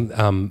saying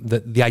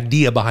that the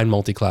idea behind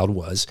multi-cloud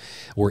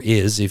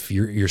is, if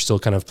you're still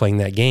kind of playing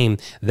that game,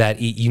 that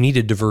you need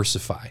to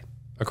diversify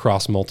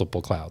across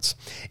multiple clouds,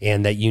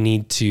 and that you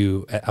need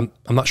to, I'm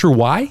not sure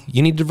why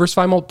you need to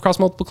diversify across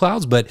multiple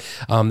clouds, but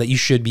that you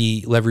should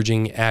be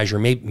leveraging Azure.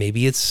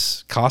 Maybe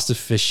it's cost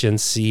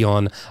efficiency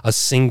on a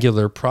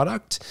singular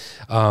product,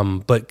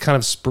 but kind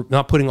of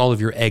not putting all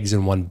of your eggs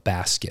in one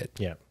basket.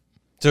 Yeah.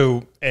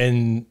 So,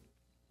 and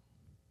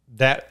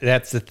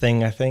that's the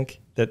thing, I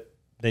think, that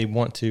they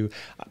want to,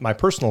 my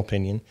personal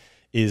opinion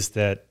is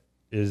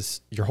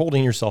you're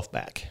holding yourself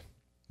back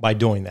by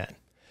doing that,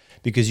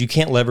 because you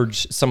can't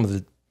leverage some of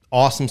the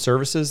awesome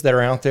services that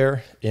are out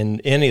there in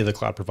any of the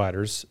cloud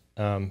providers,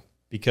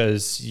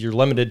 because you're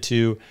limited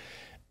to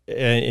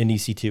an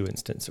EC2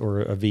 instance or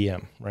a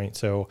VM, right?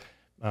 So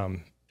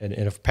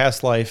in a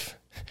past life,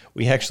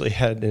 we actually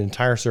had an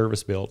entire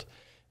service built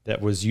that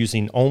was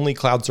using only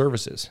cloud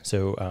services.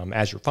 So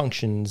Azure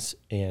Functions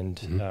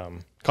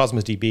and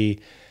Cosmos DB.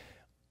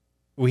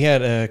 We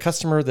had a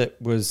customer that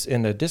was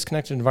in a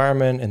disconnected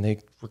environment, and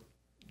they were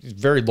a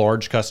very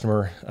large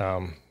customer,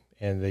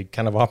 and they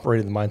kind of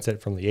operated the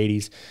mindset from the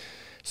 80s.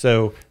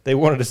 So they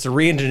wanted us to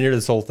re-engineer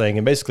this whole thing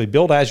and basically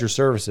build Azure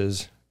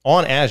services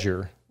on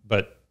Azure,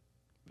 but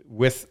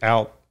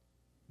without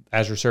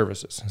Azure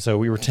services. So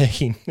we were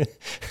taking, like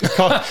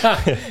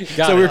Cosmos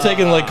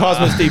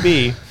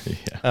DB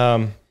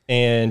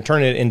and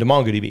turn it into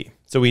MongoDB.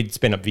 So we'd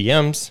spin up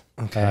VMs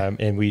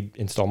and we'd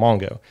install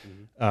Mongo.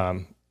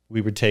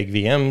 We would take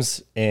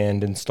VMs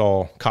and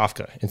install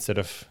Kafka instead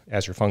of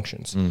Azure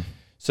Functions.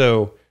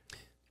 So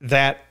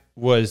that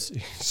was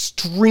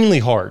extremely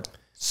hard,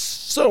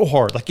 so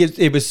hard. Like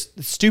it was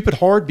stupid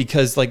hard,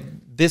 because like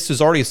this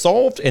was already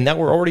solved and that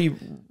we're already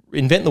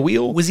inventing the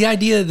wheel. Was the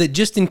idea that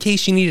just in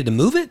case you needed to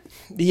move it?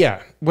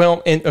 Yeah.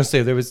 Well, and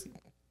so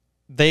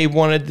they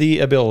wanted the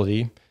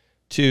ability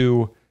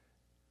to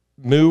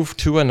move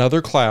to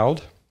another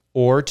cloud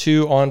or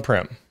to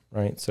on-prem,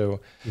 right?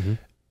 So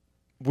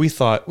we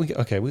thought, we're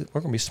going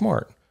to be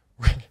smart.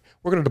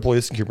 We're going to deploy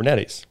this in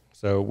Kubernetes.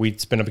 So we'd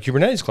spin up a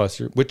Kubernetes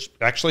cluster, which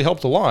actually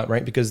helped a lot,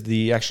 right? Because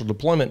the actual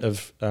deployment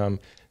of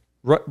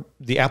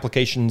the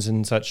applications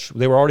and such,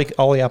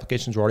 all the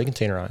applications were already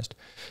containerized.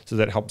 So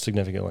that helped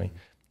significantly.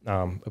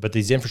 But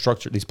these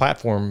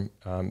platform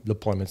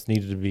deployments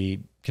needed to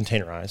be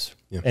containerized.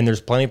 Yeah. And there's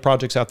plenty of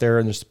projects out there,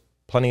 and there's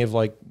plenty of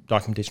like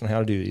documentation on how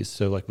to do these.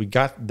 So like we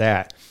got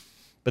that.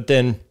 But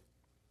then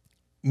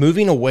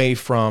moving away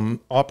from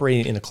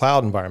operating in a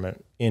cloud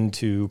environment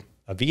into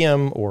a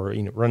VM, or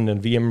running in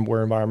a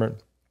VMware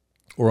environment,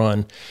 or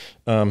on,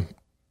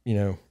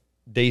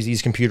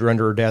 Daisy's computer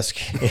under her desk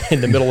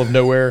in the middle of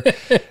nowhere.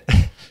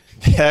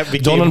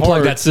 Don't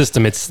unplug that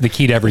system. It's the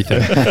key to everything.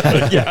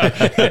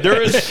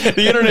 The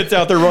internet's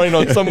out there running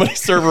on somebody's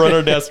server on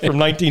her desk from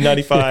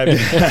 1995.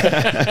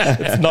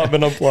 It's not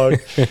been unplugged.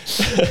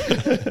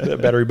 That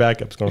battery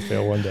backup's going to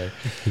fail one day.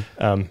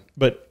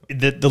 But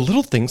the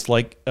little things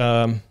like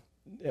where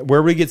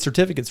do we get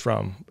certificates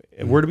from?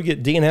 Where do we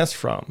get DNS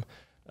from?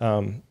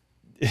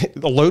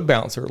 The load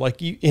balancer,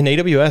 like in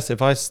AWS,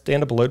 if I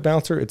stand up a load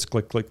balancer, it's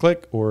click, click,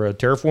 click, or a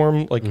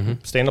Terraform, like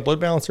stand up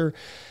load balancer.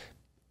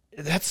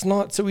 That's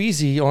not so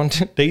easy on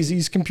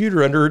Daisy's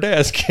computer under her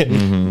desk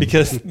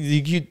because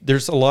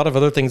there's a lot of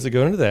other things that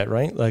go into that,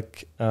 right?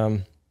 Like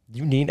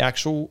you need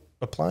actual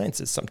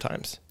appliances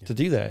sometimes to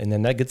do that. And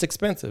then that gets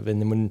expensive. And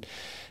then when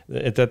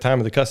at that time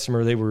of the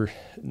customer, they were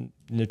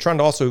trying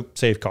to also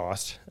save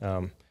cost.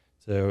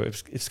 So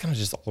it's kind of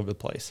just all over the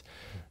place.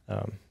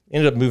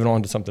 Ended up moving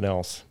on to something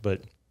else,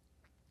 but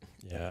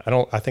yeah,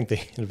 I think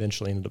they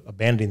eventually ended up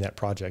abandoning that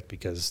project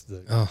because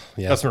the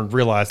customer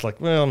realized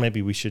like, well,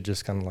 maybe we should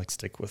just kind of like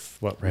stick with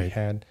what we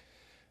had,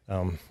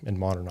 and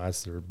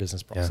modernize their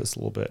business process a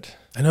little bit.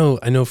 I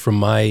know from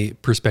my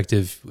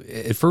perspective,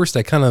 at first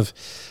I kind of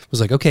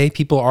was like, okay,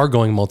 people are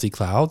going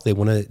multi-cloud. They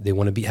want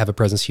to have a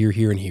presence here,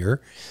 here, and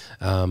here.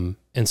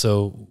 And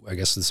so I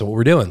guess that's what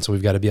we're doing. So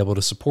we've got to be able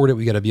to support it.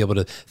 We got to be able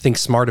to think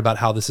smart about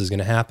how this is going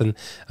to happen.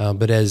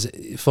 But as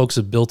folks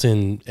have built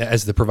in,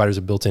 as the providers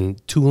have built in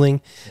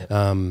tooling,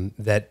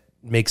 that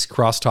makes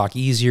crosstalk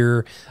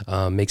easier,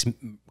 makes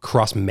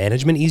cross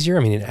management easier. I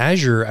mean, in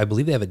Azure, I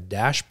believe they have a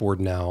dashboard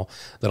now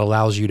that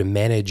allows you to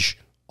manage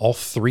all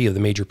three of the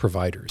major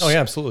providers. Oh yeah,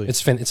 absolutely.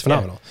 It's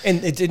phenomenal. Yeah.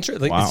 And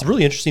it's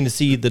really interesting to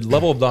see the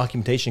level of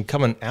documentation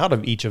coming out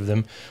of each of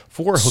them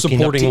for hooking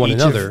supporting up to one each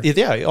another.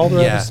 All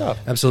the other stuff.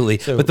 Absolutely.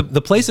 So, but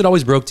the place that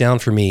always broke down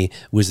for me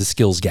was the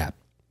skills gap,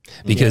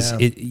 because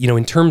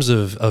in terms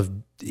of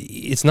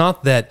it's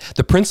not that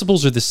the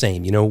principles are the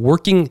same,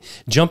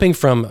 jumping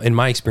from, in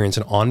my experience,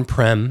 an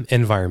on-prem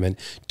environment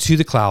to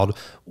the cloud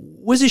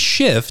was a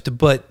shift,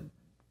 but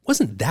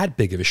wasn't that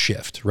big of a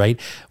shift, right?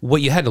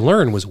 What you had to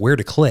learn was where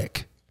to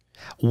click,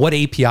 what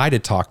API to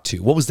talk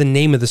to, what was the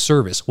name of the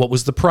service, what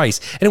was the price.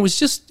 And it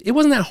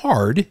wasn't that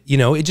hard,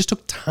 it just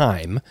took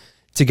time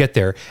to get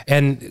there,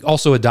 and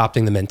also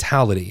adopting the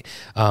mentality.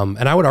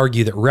 And I would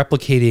argue that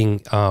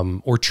replicating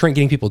or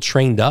getting people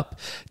trained up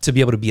to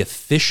be able to be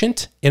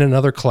efficient in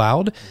another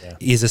cloud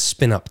is a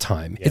spin up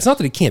time. It's not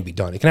that it can't be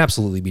done. It can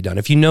absolutely be done.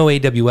 If you know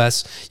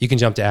AWS, you can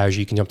jump to Azure,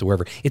 you can jump to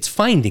wherever. It's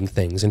finding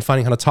things and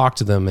finding how to talk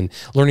to them and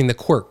learning the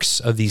quirks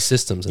of these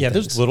systems. And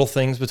there's little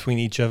things between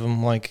each of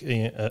them. Like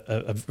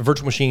a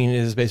virtual machine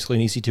is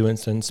basically an EC2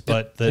 instance,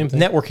 but the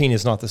networking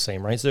is not the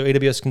same, right? So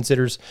AWS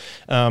considers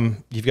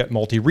you've got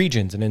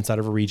multi-regions, and inside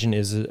of a region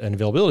is an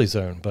availability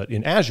zone. But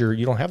in Azure,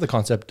 you don't have the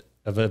concept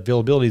of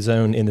availability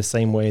zone in the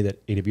same way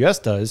that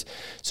AWS does.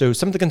 So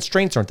some of the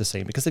constraints aren't the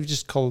same because they've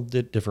just called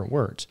it different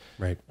words.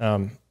 Right.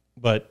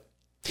 But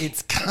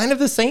it's kind of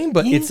the same,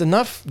 but it's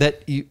enough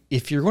that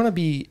if you're going to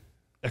be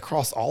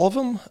across all of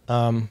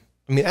them,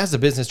 as a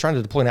business trying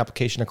to deploy an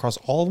application across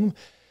all of them,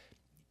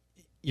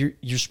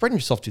 you're spreading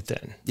yourself too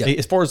thin.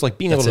 As far as like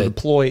being able to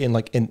deploy and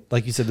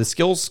like you said, the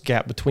skills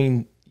gap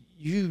between,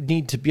 you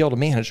need to be able to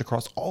manage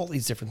across all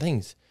these different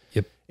things.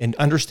 And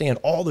understand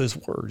all those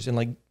words. And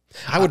like,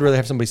 I would rather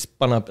have somebody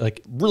spun up like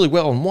really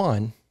well in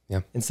one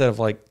instead of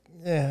like,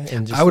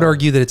 I would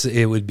argue that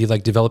it would be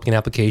like developing an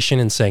application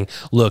and saying,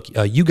 look,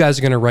 you guys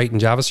are going to write in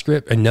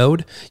JavaScript and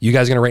Node. You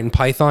guys are going to write in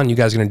Python. You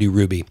guys are going to do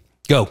Ruby.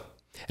 Go.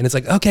 And it's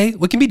like, okay,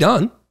 well, it can be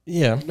done.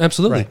 Yeah,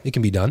 absolutely. Right. It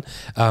can be done.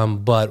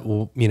 But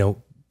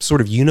sort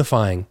of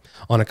unifying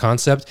on a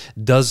concept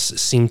does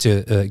seem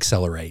to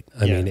accelerate.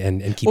 I mean,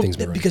 and keep things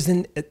moving. Because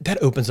then that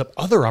opens up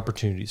other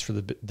opportunities for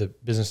the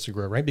business to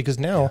grow, right? Because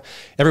now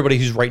everybody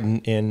who's writing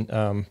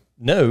in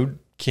Node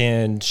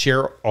can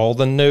share all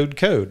the Node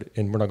code,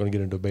 and we're not going to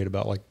get into a debate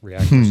about like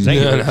React versus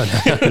Angular.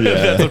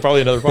 That's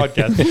probably another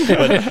podcast.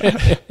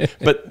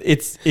 But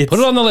it's put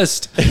it on the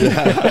list.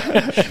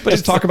 But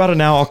just talk about it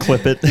now. I'll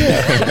clip it.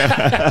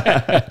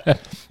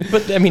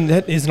 But I mean,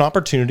 that is an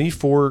opportunity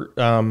for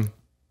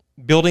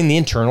building the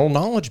internal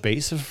knowledge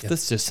base of the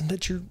system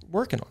that you're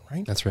working on,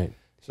 right? That's right.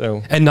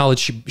 So, and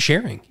knowledge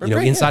sharing,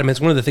 inside of it. It's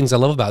one of the things I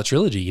love about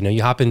Trilogy.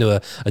 You hop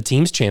into a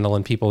Teams channel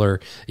and people are,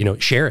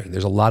 sharing.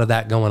 There's a lot of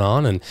that going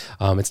on, and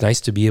it's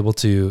nice to be able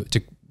to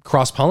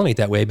cross-pollinate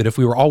that way. But if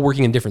we were all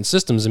working in different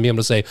systems and be able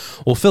to say,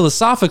 well,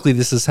 philosophically,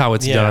 this is how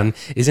it's done,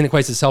 isn't it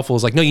quite as helpful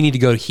as like, no, you need to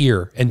go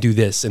here and do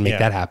this and make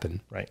that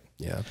happen. Right.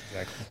 Yeah,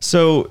 exactly.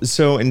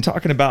 So in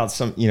talking about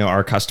some,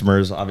 our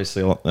customers,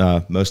 obviously,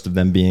 most of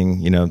them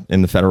being,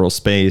 in the federal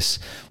space,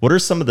 what are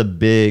some of the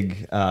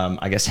big,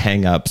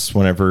 hang-ups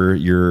whenever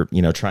you're,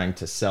 trying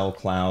to sell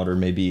cloud, or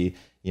maybe,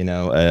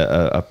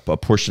 a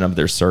portion of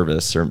their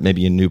service, or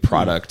maybe a new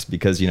product,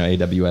 because,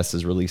 AWS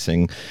is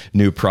releasing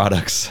new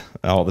products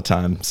all the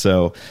time.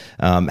 So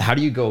how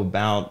do you go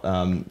about,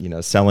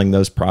 selling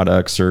those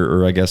products,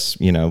 or I guess,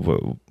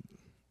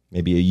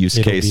 maybe a use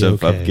case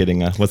of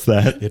getting what's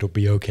that? It'll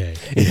be okay.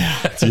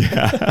 Yeah.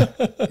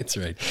 That's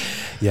right.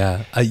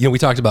 Yeah. We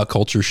talked about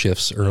culture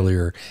shifts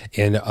earlier,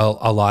 and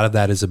a lot of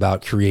that is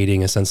about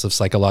creating a sense of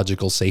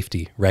psychological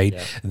safety, right?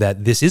 Yeah.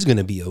 That this is going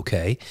to be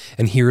okay.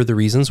 And here are the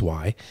reasons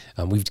why.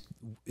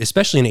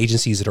 especially in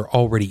agencies that are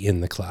already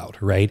in the cloud,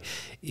 right?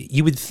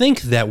 You would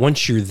think that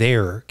once you're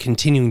there,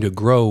 continuing to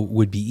grow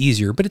would be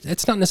easier, but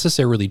it's not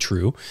necessarily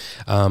true,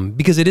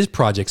 because it is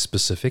project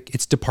specific,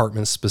 it's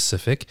department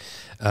specific.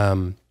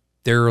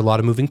 There are a lot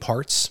of moving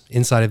parts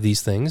inside of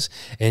these things,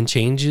 and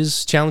change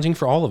is challenging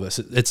for all of us.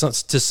 It's not,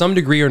 to some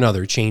degree or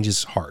another, change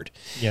is hard.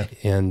 Yeah.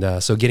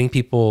 And so getting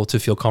people to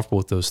feel comfortable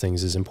with those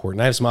things is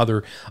important. I have some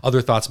other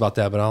thoughts about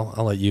that, but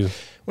I'll let you.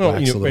 Well,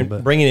 relax a little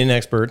bit. bringing in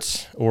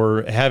experts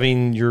or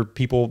having your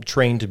people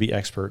trained to be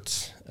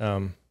experts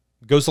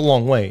goes a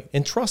long way.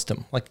 And trust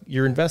them. Like,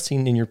 you're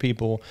investing in your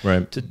people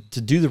to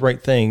do the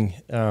right thing.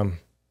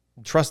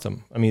 Trust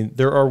them. I mean,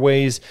 there are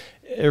ways.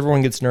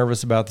 Everyone gets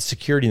nervous about the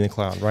security in the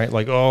cloud, right?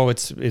 Like, oh,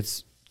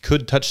 it's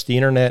could touch the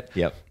internet.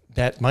 Yep.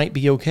 That might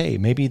be okay.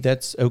 Maybe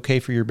that's okay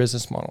for your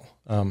business model.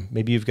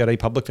 Maybe you've got a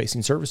public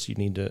facing service you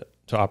need to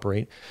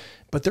operate,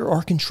 but there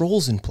are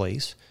controls in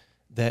place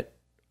that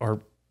are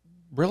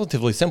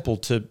relatively simple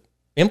to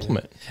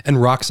implement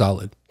and rock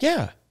solid.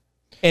 Yeah.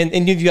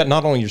 And you've got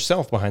not only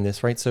yourself behind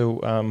this, right? So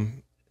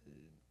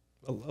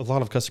a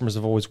lot of customers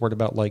have always worried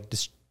about like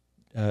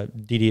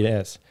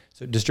DDoS,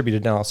 so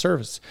distributed denial of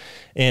service.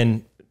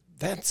 And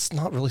that's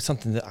not really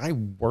something that I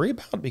worry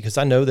about, because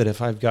I know that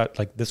if I've got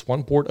like this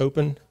one port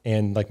open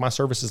and like my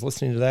service is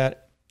listening to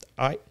that,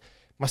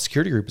 my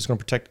security group is going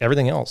to protect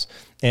everything else.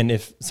 And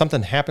if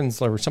something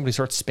happens, like, or somebody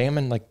starts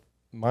spamming like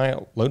my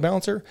load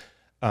balancer,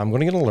 I'm going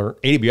to get an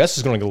alert. AWS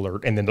is going to get an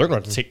alert, and then they're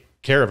going to take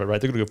care of it, right?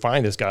 They're going to go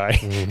find this guy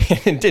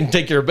and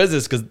take care of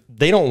business, because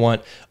they don't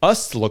want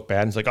us to look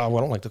bad. And it's like, oh, well,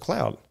 I don't like the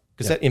cloud,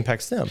 because that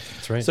impacts them.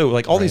 That's right. So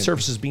like all these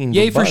services being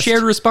Yay robust, for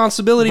shared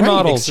responsibility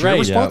models, shared right?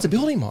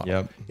 responsibility model.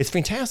 Yep. It's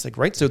fantastic,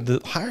 right? So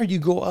the higher you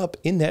go up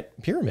in that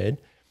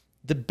pyramid,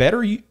 the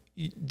better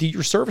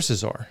your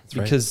services are,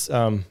 because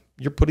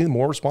you're putting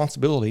more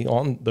responsibility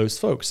on those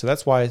folks. So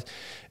that's why,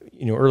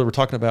 earlier we're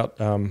talking about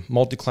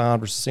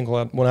multi-cloud versus single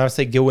cloud. When I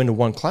say go into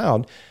one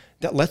cloud,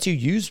 that lets you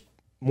use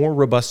more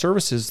robust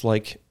services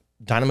like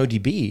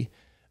DynamoDB,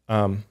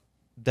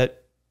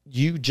 that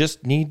you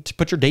just need to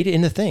put your data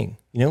in the thing.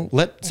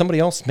 Let somebody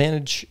else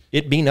manage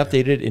it being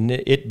updated and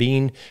it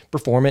being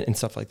performant and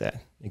stuff like that.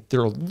 Like,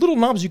 there are little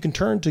knobs you can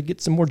turn to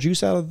get some more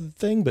juice out of the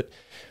thing, but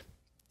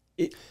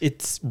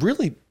it's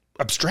really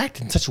abstract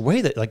in such a way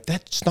that like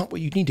that's not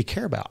what you need to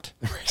care about.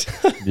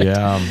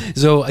 Yeah.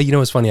 So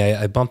it's funny.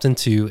 I bumped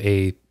into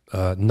a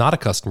not a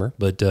customer,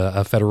 but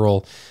a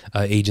federal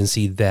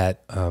agency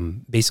that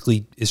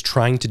basically is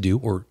trying to do,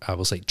 or I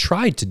will say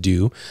tried to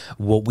do,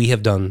 what we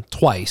have done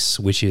twice,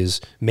 which is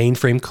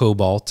mainframe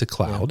COBOL to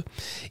cloud.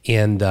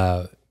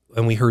 Yeah.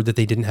 And we heard that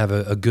they didn't have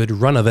a good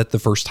run of it the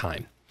first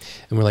time.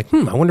 And we're like,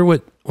 I wonder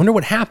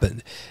what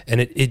happened.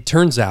 And it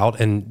turns out,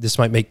 and this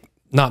might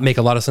not make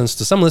a lot of sense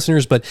to some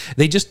listeners, but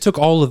they just took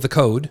all of the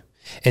code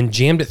and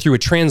jammed it through a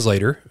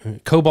translator,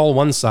 COBOL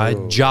one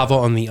side, Java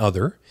on the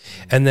other,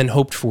 and then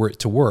hoped for it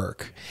to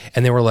work.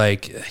 And they were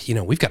like,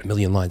 we've got 1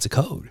 million lines of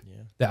code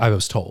that I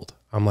was told.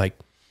 I'm like,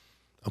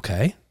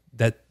 okay,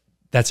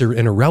 that's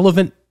an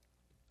irrelevant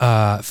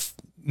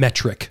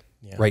metric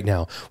right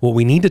now. What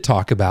we need to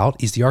talk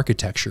about is the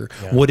architecture.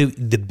 Yeah. What do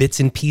the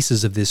bits and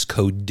pieces of this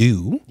code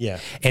do? Yeah.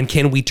 And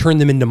can we turn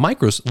them into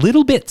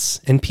little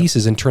bits and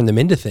pieces and turn them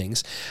into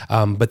things?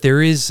 But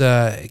there is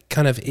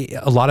kind of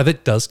a lot of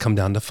it does come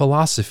down to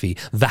philosophy,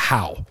 the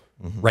how.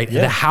 Right?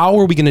 Yeah. How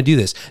are we going to do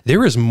this?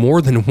 There is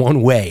more than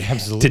one way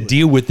to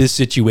deal with this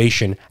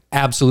situation.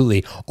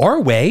 Absolutely.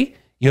 Our way,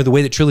 the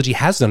way that Trilogy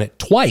has done it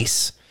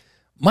twice,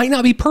 might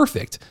not be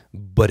perfect,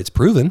 but it's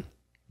proven.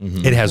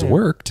 Mm-hmm. It has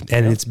worked,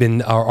 and it's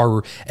been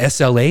our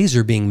SLAs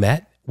are being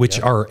met, which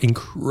are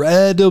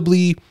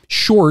incredibly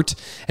short.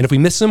 And if we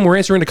miss them, we're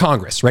answering to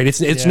Congress, right?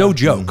 It's no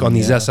joke on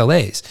these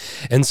SLAs.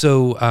 And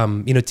so,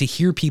 to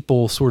hear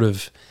people sort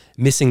of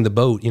missing the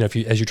boat,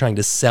 as you're trying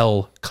to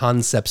sell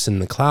concepts in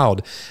the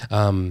cloud,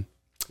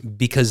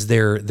 because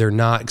they're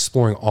not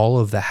exploring all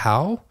of the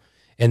how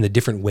and the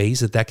different ways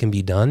that can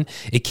be done,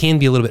 it can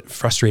be a little bit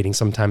frustrating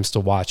sometimes to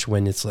watch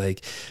when it's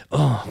like,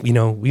 we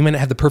might not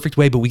have the perfect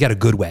way, but we got a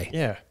good way.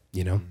 Yeah.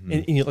 Mm-hmm.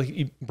 And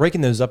you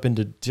breaking those up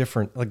into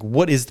different, like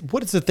what is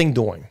the thing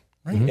doing,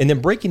 right? Mm-hmm. And then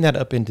breaking that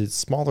up into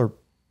smaller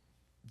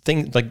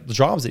things, like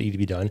jobs that need to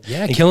be done.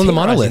 Yeah, killing the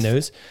monolith.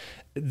 Those,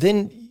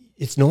 then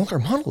it's no longer a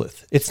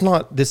monolith. It's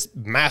not this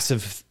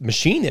massive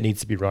machine that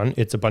needs to be run.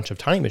 It's a bunch of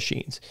tiny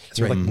machines.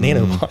 It's like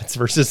nanobots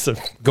versus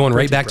going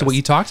right back to what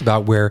you talked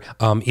about, where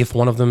if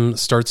one of them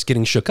starts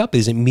getting shook up,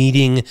 isn't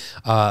meeting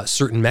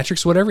certain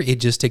metrics, whatever,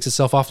 it just takes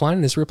itself offline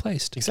and is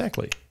replaced.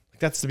 Exactly.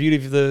 That's the beauty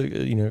of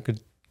the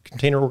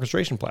container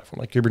orchestration platform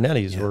like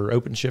Kubernetes or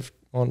OpenShift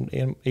on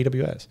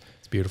AWS.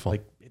 It's beautiful.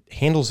 Like, it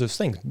handles those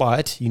things,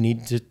 but you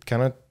need to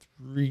kind of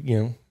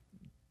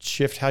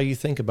shift how you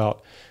think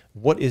about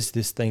what is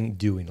this thing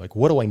doing? Like,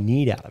 what do I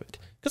need out of it?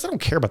 Because I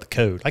don't care about the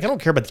code. Like, I don't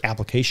care about the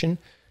application.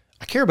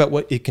 I care about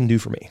what it can do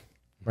for me,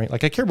 right?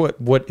 Like, I care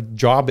what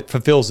job it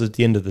fulfills at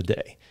the end of the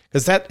day,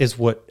 because that is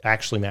what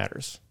actually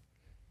matters.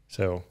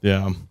 So,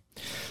 yeah.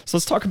 So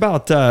let's talk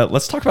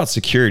about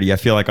security. I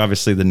feel like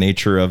obviously the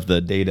nature of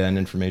the data and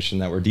information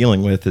that we're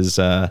dealing with is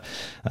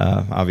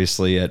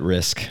obviously at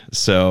risk.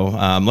 So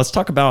let's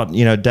talk about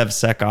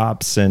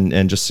DevSecOps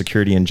and just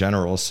security in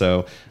general.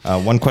 So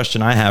one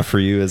question I have for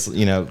you is how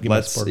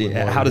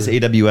does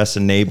AWS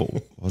enable?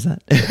 What was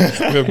that?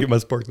 I'm gonna get my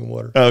sparkling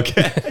water.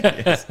 Okay.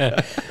 Yes.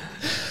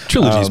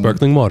 Trilogy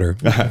sparkling water.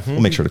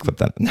 We'll make sure to clip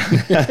that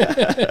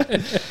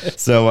in.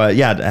 So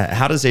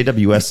how does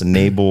AWS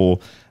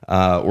enable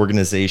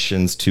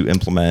organizations to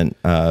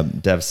implement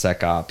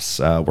DevSecOps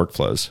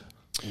workflows?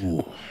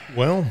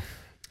 Well,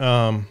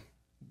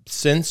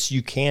 since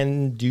you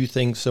can do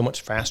things so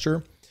much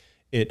faster,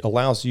 it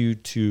allows you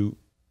to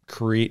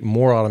create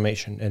more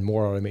automation, and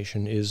more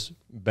automation is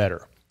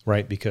better,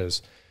 right?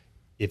 Because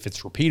if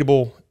it's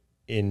repeatable,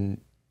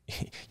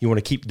 you want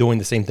to keep doing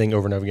the same thing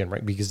over and over again,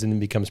 right? Because then it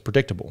becomes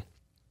predictable.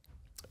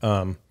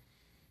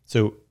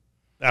 So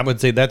I would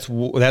say that's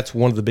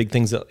one of the big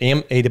things that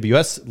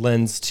AWS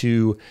lends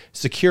to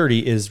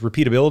security is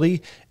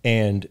repeatability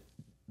and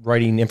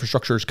writing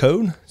infrastructure as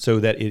code so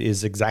that it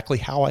is exactly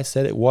how I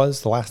said it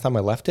was the last time I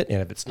left it.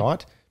 And if it's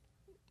not,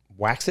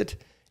 wax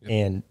it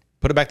and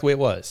put it back the way it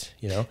was,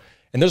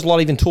 And there's a lot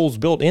of even tools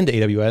built into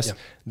AWS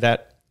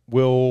that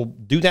will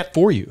do that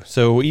for you.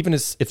 So even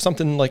if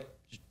something like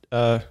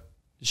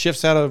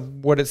shifts out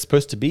of what it's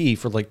supposed to be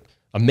for like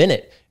a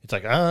minute, it's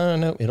like,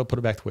 no, it'll put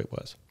it back the way it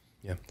was.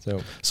 Yeah.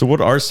 So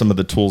what are some of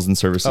the tools and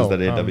services that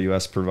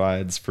AWS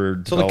provides for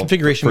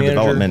configuration manager,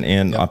 development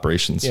and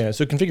operations? Yeah.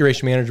 So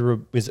configuration manager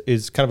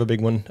is kind of a big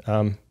one.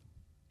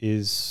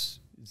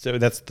 So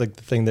that's like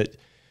the thing that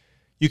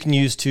you can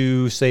use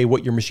to say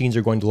what your machines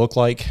are going to look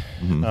like.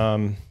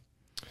 Mm-hmm.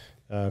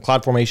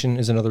 CloudFormation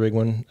is another big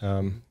one.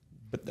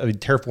 But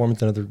Terraform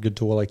is another good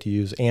tool I like to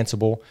use.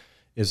 Ansible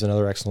is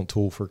another excellent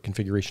tool for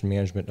configuration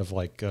management of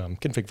like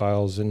config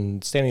files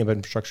and standing up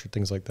infrastructure,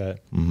 things like that.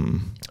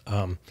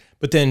 Mm-hmm.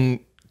 But then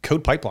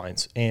code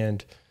pipelines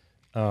and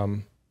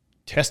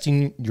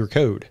testing your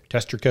code.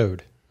 Test your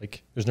code.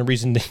 Like there's no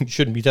reason that you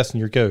shouldn't be testing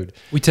your code.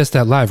 We test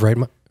that live, right?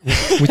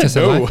 We test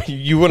that live?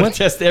 You want to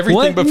test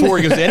everything before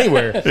it goes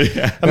anywhere.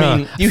 I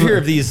mean, you hear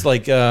of these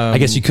like... I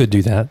guess you could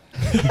do that.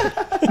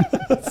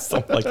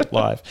 Something like it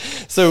live.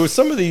 So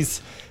some of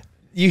these,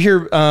 you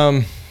hear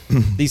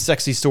these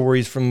sexy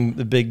stories from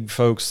the big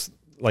folks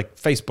like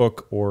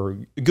Facebook or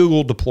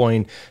Google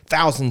deploying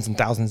thousands and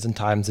thousands of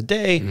times a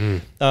day.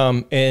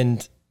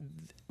 And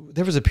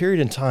there was a period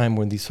in time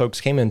when these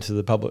folks came into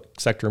the public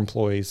sector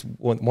employees,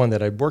 one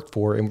that I worked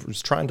for, and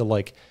was trying to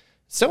like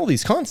sell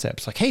these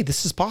concepts like, hey,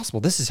 this is possible.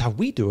 This is how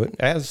we do it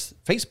as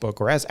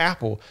Facebook or as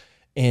Apple.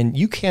 And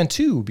you can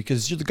too,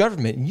 because you're the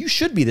government and you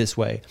should be this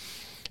way.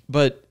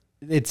 But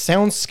it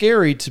sounds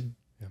scary to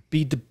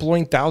be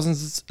deploying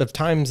thousands of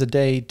times a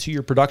day to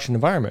your production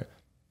environment.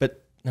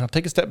 But now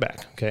take a step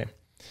back, okay?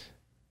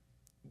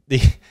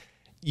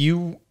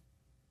 You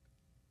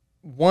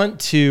want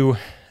to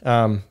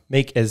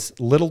make as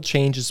little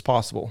change as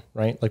possible,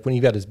 right? Like when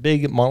you've got this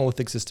big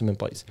monolithic system in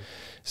place.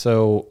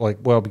 So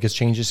because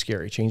change is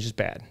scary, change is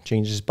bad,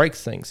 change just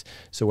breaks things.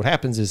 So what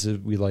happens is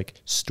we like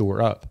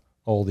store up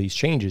all these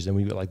changes and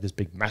we get like this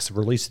big massive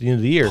release at the end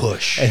of the year.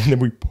 And then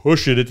we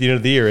push it at the end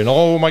of the year and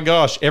oh my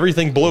gosh,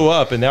 everything blew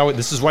up and now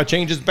this is why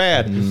change is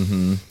bad.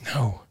 Mm-hmm.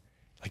 No,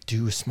 like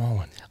do a small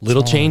one.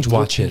 Little change,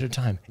 watch it. At a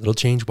time. Little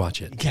change,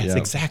 watch it. Yes,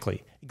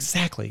 exactly.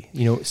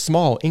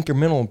 Small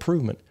incremental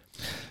improvement.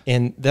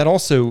 And that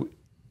also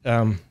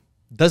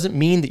doesn't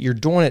mean that you're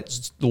doing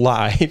it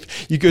live.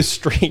 You go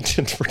straight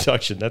into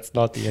production. That's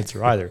not the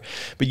answer either.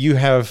 But you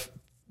have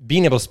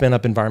being able to spin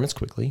up environments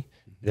quickly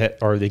that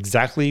are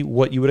exactly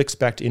what you would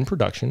expect in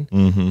production.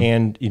 Mm-hmm.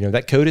 And,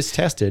 that code is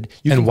tested.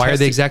 And why are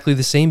they exactly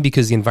the same?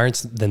 Because the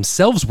environments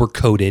themselves were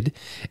coded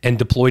and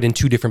deployed in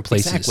two different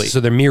places. Exactly.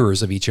 So they're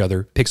mirrors of each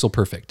other, pixel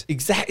perfect.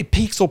 Exactly,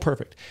 pixel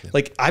perfect. Yeah.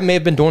 Like I may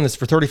have been doing this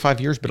for 35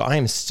 years, but I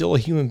am still a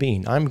human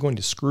being. I'm going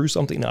to screw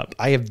something up.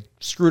 I have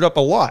screwed up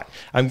a lot.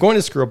 I'm going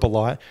to screw up a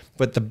lot,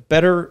 but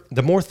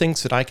the more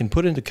things that I can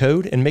put into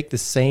code and make the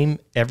same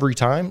every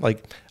time,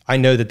 like I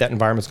know that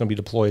environment is going to be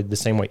deployed the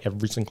same way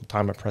every single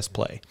time I press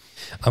play.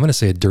 I'm going to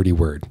say a dirty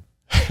word.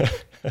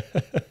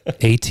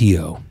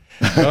 ATO.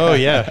 Oh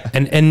yeah.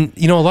 And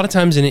a lot of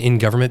times in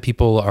government,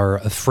 people are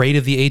afraid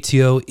of the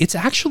ATO. It's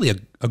actually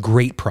a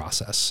great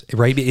process,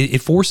 right?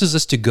 It forces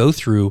us to go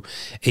through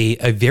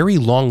a very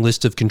long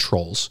list of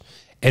controls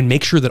and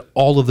make sure that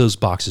all of those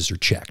boxes are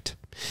checked.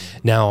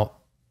 Now,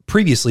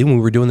 previously, when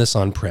we were doing this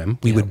on-prem,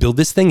 we would build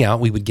this thing out,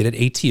 we would get it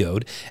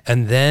ATO'd,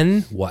 and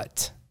then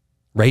what?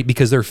 Right?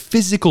 Because there are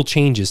physical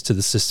changes to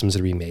the systems that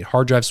are being made.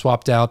 Hard drive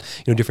swapped out,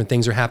 different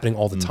things are happening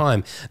all the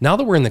time. Now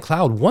that we're in the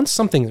cloud, once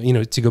something,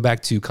 to go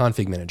back to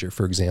Config Manager,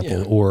 for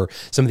example, or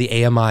some of the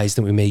AMIs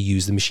that we may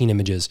use, the machine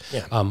images,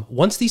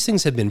 once these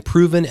things have been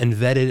proven and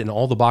vetted and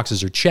all the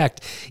boxes are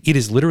checked, it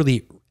is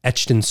literally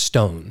etched in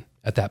stone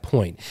at that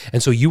point.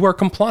 And so you are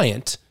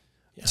compliant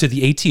to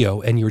the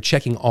ATO and you're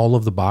checking all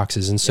of the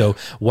boxes. And so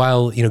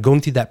while,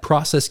 going through that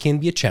process can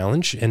be a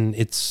challenge and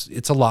it's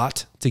a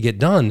lot to get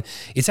done,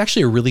 it's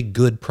actually a really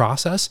good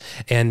process.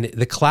 And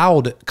the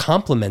cloud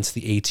complements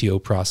the ATO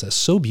process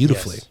so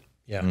beautifully.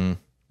 Yes. Yeah.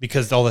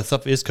 Because all that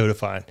stuff is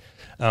codified.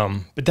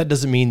 But that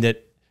doesn't mean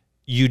that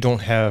you don't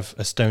have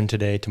a stone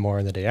today, tomorrow,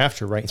 and the day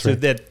after, right? That's so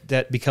right.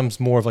 that becomes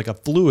more of like a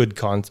fluid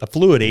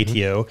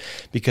ATO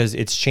because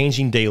it's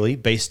changing daily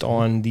based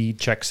on the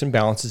checks and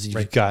balances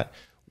you've got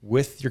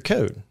with your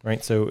code,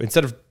 right? So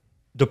instead of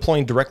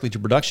deploying directly to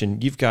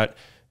production, you've got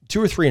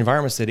 2 or 3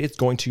 environments that it's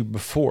going to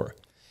before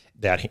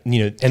that,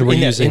 and we're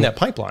using in that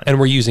pipeline. And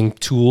we're using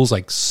tools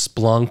like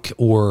Splunk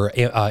or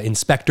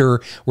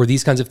Inspector or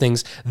these kinds of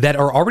things that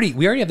are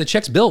we already have the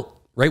checks built.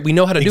 Right? We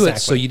know how to do it.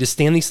 So you just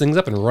stand these things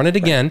up and run it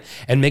again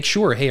and make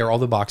sure, hey, are all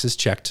the boxes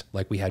checked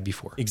like we had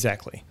before?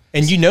 Exactly.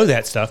 And you know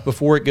that stuff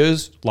before it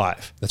goes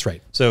live. That's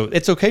right. So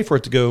it's okay for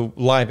it to go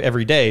live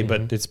every day,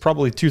 but it's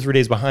probably 2-3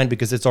 days behind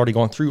because it's already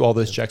gone through all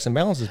those checks and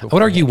balances before. I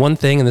would argue one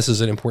thing, and this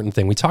is an important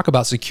thing. We talk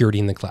about security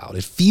in the cloud.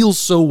 It feels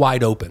so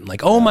wide open.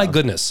 Like, oh my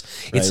goodness,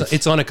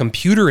 it's on a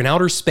computer in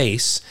outer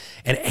space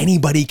and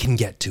anybody can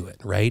get to it,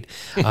 right?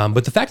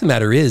 But the fact of the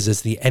matter is at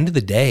the end of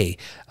the day,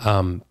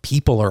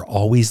 people are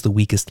always the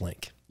weakest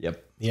link.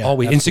 Yep. Yeah,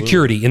 always in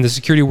the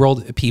security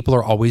world, people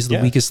are always the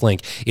weakest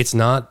link. It's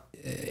not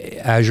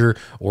Azure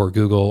or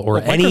Google or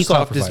any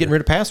Microsoft is getting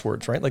rid of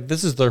passwords, right? Like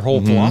this is their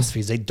whole philosophy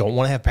is they don't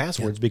want to have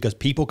passwords because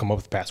people come up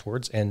with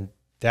passwords and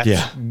that's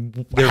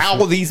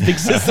how these big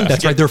systems.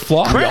 That's right. They're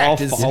flawed. We all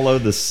follow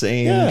the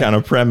same kind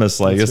of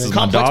premise. Like this is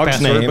my dog's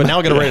password, name, but now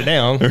I'm going to write it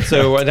down.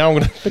 So now I'm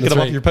going to pick it up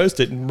off your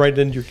Post-it and write it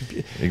into your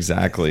computer.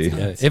 Exactly.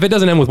 Yeah. If it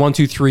doesn't end with 1,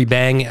 2, 3,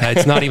 bang,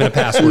 it's not even a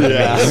password. To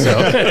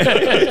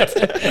me,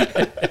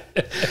 so.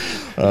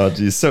 Oh,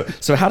 geez.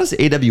 So how does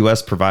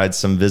AWS provide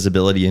some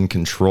visibility and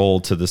control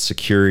to the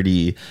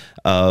security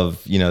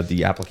of,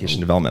 the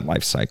application development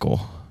lifecycle?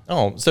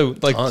 Oh, so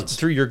like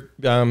through your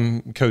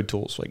code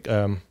tools, like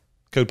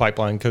code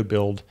pipeline, code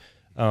build,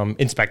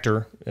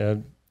 Inspector,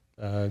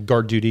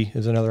 Guard Duty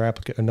is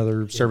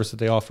another service that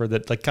they offer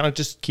that like kind of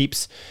just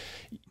gives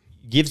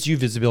you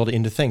visibility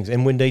into things.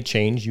 And when they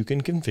change, you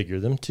can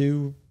configure them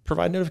to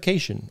provide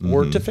notification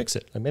or to fix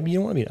it. Like maybe you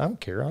don't want to I don't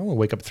care. I don't want to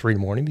wake up at 3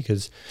 a.m.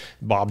 because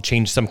Bob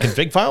changed some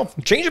config file.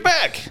 Change it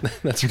back.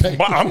 That's right.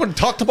 I'm going to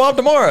talk to Bob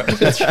tomorrow.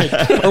 That's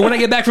right. Or when I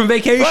get back from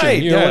vacation,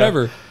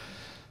 whatever.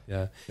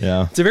 Yeah.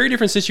 Yeah. It's a very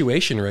different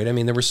situation, right? I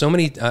mean, there were so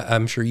many,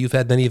 I'm sure you've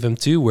had many of them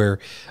too, where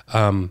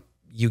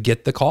you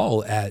get the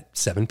call at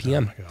 7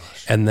 p.m.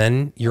 And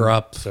then you're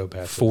up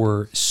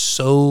for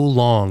so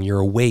long. You're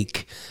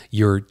awake.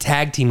 You're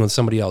tag team with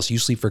somebody else. You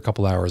sleep for a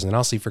couple hours and then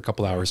I'll sleep for a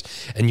couple hours.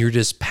 And you're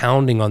just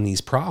pounding on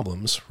these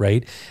problems,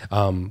 right?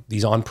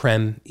 These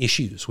on-prem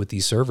issues with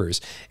these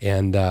servers.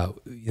 And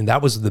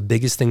that was the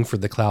biggest thing for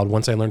the cloud.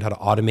 Once I learned how to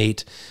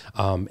automate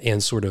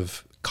and sort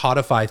of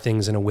codify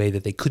things in a way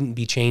that they couldn't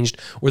be changed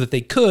or that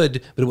they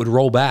could, but it would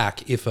roll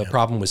back if a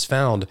problem was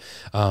found.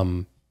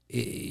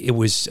 It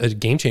was a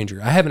game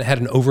changer. I haven't had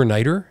an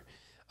overnighter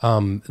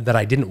that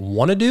I didn't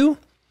want to do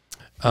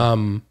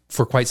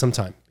for quite some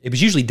time. It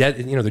was usually they're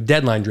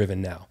deadline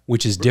driven now,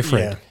 which is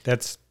different. Yeah,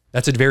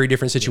 that's a very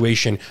different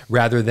situation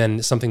rather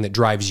than something that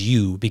drives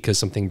you because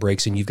something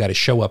breaks and you've got to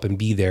show up and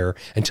be there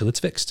until it's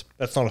fixed.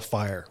 That's not a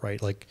fire,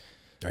 right? Like,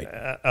 right.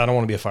 I don't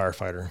want to be a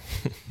firefighter.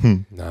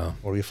 No. I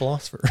want to be a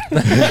philosopher.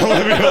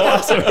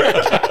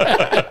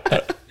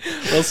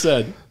 Well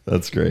said.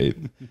 That's great.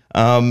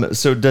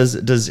 So does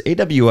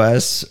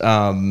AWS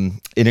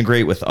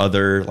integrate with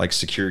other like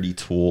security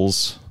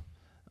tools,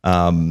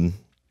 like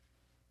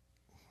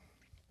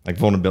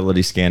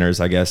vulnerability scanners?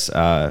 I guess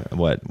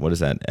what is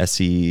that?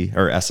 SE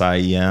or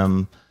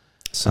SIEM?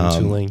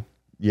 Some tooling.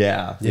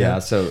 Yeah.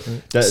 So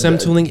some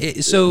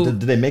tooling. So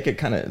do they make it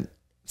kind of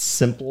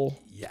simple?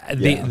 Yeah.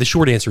 The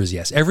short answer is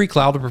yes. Every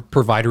cloud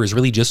provider is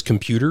really just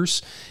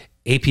computers.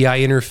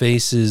 API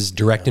interfaces,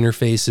 direct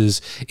interfaces,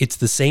 it's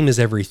the same as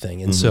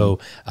everything. And so,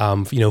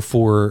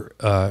 for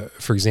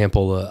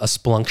example, a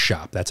Splunk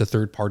shop, that's a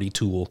third-party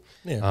tool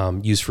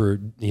used for,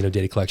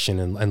 data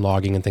collection and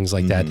logging and things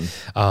like that.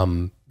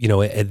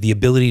 The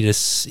ability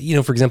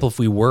to, for example,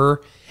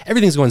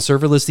 everything's going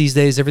serverless these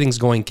days. Everything's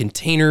going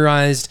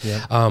containerized.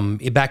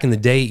 Yeah. Back in the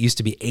day, it used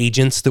to be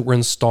agents that were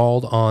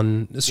installed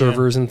on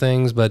servers and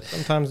things. But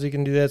sometimes you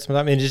can do that.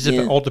 Sometimes it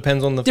just all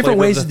depends on the different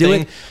ways to do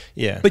it.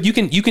 Yeah. But you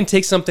can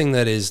take something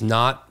that is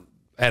not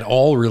at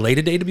all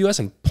related to AWS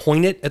and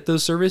point it at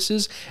those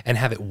services and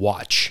have it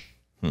watch.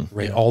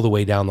 All the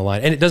way down the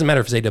line. And it doesn't matter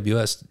if it's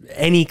AWS,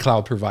 any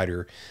cloud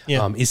provider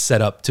is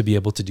set up to be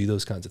able to do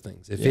those kinds of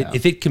things.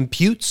 If it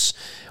computes,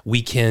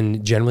 we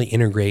can generally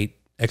integrate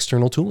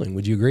external tooling.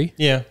 Would you agree?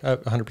 Yeah,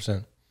 100%.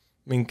 I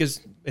mean, because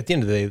at the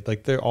end of the day,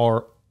 like they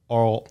are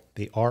all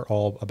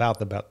about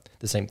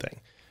the same thing,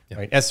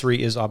 right? S3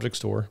 is object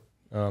store.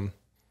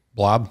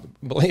 Blob.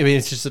 I mean,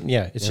 it's just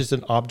just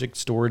an object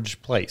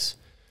storage place.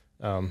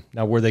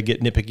 Now, where they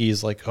get nitpicky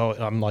is like, oh,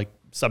 I'm like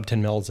sub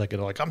 10 milliseconds,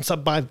 like I'm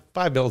sub 5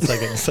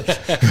 milliseconds.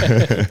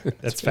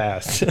 That's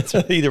fast.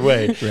 Either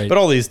way, right. But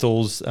all these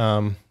tools,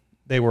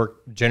 They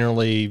work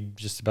generally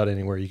just about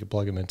anywhere you could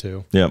plug them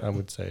into. Yeah, I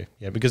would say,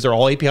 because they're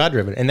all API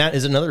driven, and that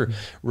is another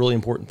really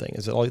important thing.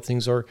 Is that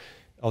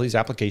all these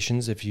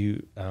applications, if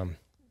you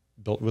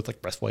built with like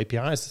RESTful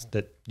APIs,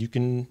 that you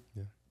can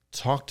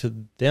talk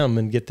to them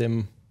and get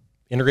them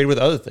integrated with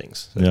other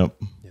things. So,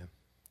 yeah,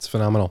 it's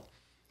phenomenal.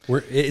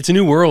 It's a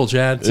new world,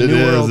 Chad. It's a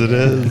new world. It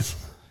is.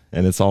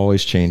 And it's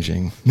always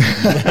changing.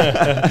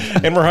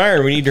 And we're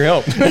hiring. We need your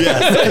help.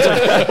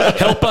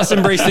 Help us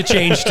embrace the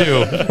change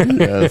too.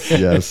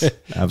 Yes,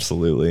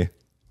 absolutely.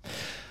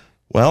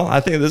 Well, I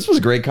think this was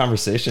a great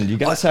conversation. Do you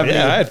guys have?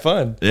 I had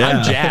fun. Yeah.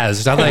 I'm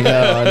jazzed. I'm like,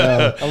 I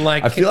know. I'm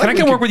like, can I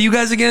come work with you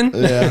guys again?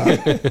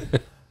 Yeah.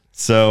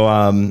 So,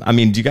 I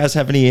mean, do you guys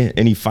have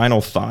any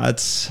final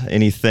thoughts?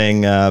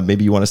 Anything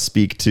maybe you want to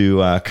speak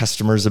to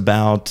customers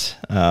about?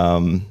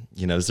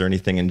 Is there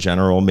anything in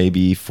general,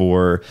 maybe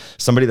for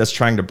somebody that's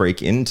trying to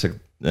break into,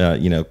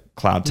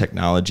 cloud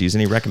technologies?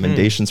 Any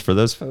recommendations for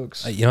those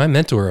folks? I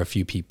mentor a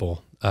few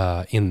people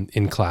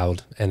in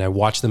cloud, and I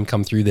watch them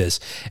come through this.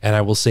 And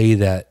I will say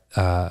that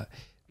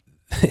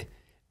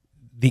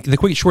the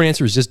quick short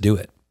answer is just do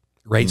it.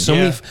 Right.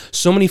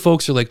 So many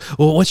folks are like,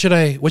 well, what should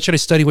I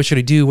study? What should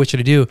I do? What should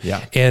I do?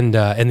 Yeah. And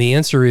the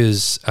answer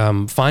is,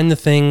 find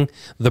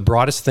the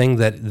broadest thing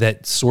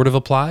that sort of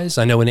applies.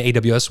 I know in the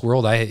AWS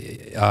world, I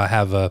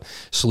have a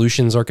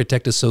solutions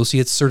architect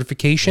associate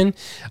certification.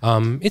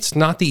 It's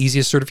not the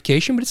easiest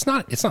certification, but it's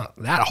not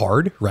that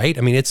hard. Right.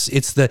 I mean, it's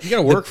you got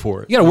to work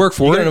for it. You got to work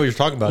for it. You got to know what you're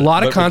talking about. A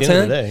lot of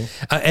content,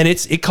 and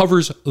it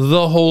covers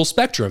the whole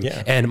spectrum.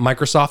 Yeah. And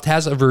Microsoft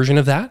has a version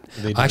of that.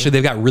 Actually,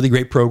 they've got really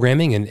great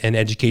programming and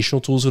educational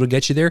tools that'll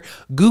get you there.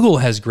 Google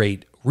has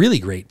really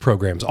great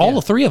programs. All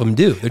the three of them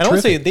do. I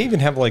would say they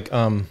even have like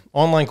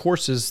online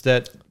courses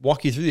that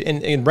walk you through,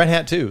 and Red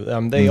Hat too.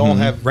 They all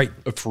have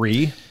a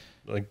free,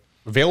 like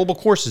available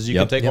courses you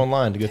can take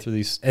online to go through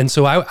these. And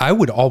so I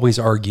would always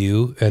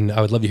argue, and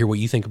I would love to hear what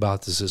you think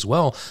about this as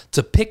well,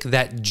 to pick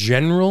that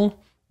general.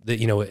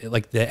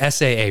 Like the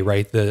SAA,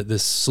 right? The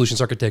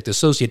Solutions Architect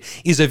Associate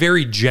is a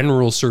very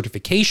general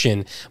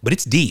certification, but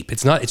it's deep.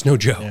 It's no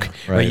joke,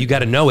 right? You got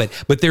to know it.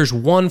 But there's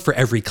one for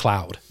every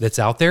cloud that's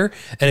out there.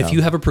 And if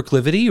you have a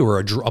proclivity or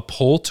a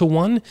pull to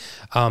one,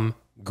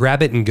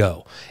 grab it and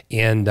go.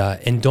 And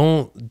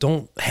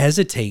don't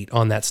hesitate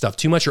on that stuff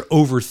too much or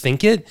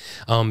overthink it,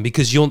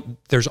 because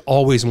there's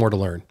always more to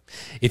learn.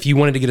 If you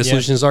wanted to get a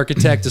solutions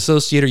architect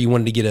associate, or you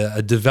wanted to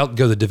get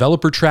go the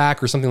developer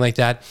track or something like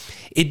that,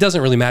 it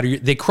doesn't really matter.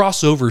 They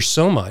cross over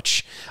so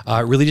much.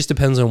 It really just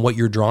depends on what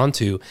you're drawn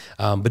to.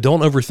 But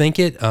don't overthink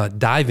it.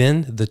 Dive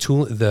in.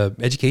 The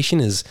education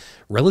is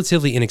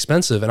relatively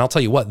inexpensive. And I'll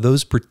tell you what,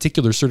 those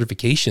particular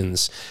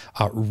certifications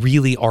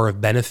really are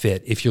of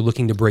benefit if you're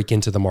looking to break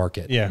into the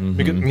market. Yeah.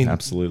 Because,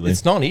 absolutely.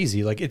 It's not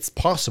easy. Like, it's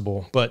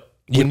possible, but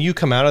when you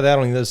come out of that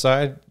on the other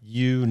side,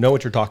 you know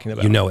what you're talking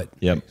about. You know it.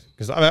 Yep.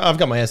 Because I've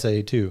got my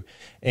SAA too,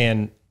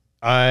 and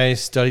I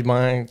studied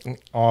mine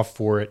off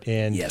for it.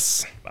 And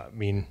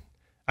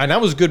and I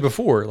was good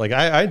before. Like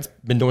I'd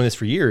been doing this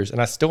for years,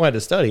 and I still had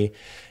to study,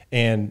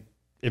 and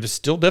it was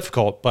still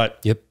difficult,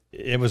 but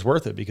it was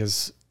worth it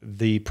because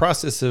the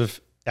process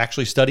of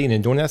actually studying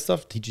and doing that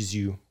stuff teaches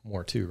you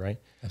more too, right?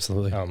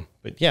 Absolutely.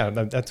 But yeah,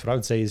 that's what I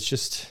would say is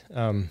just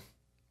I'll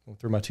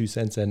throw my 2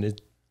 cents in.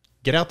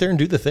 Get out there and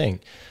do the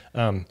thing.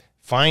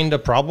 Find a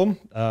problem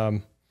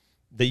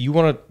that you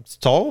want to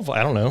solve.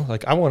 I don't know.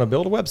 Like, I want to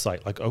build a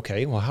website. Like,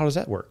 okay, well, how does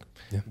that work?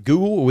 Yeah.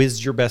 Google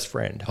is your best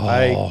friend.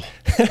 I've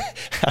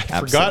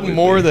forgotten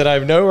more than I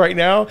know right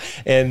now.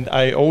 And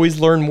I always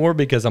learn more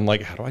because I'm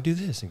like, how do I do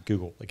this in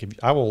Google? Like,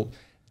 I will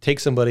take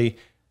somebody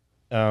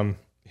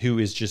who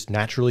is just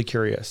naturally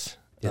curious.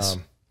 Yes.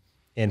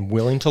 And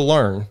willing to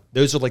learn.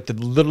 Those are like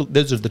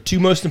those are the two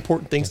most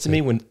important things to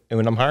me when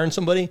I'm hiring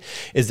somebody,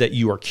 is that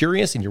you are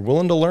curious and you're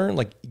willing to learn.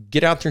 Like,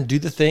 get out there and do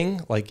the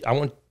thing. Like, I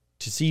want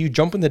to see you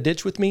jump in the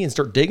ditch with me and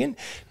start digging,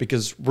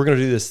 because we're going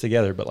to do this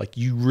together. But like,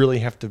 you really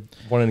have to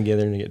want to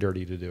together and get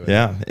dirty to do it.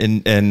 Yeah.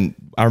 And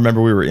I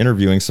remember we were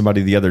interviewing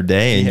somebody the other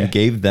day, and you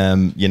gave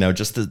them,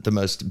 just the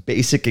most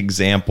basic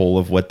example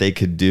of what they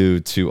could do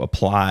to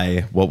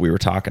apply what we were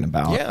talking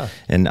about. Yeah.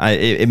 And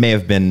it may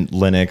have been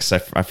Linux.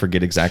 I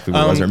forget exactly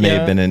what it was, or it may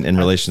have been in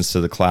relations to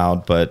the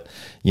cloud, but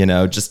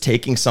just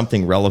taking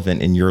something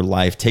relevant in your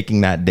life,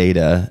 taking that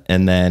data,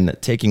 and then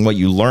taking what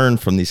you learn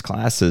from these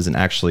classes and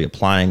actually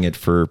applying it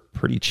for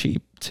pretty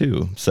cheap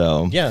too.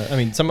 So yeah, I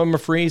mean, some of them are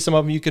free. Some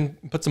of them you can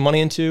put some money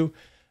into.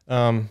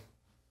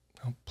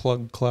 I'll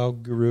plug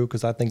Cloud Guru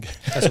because I think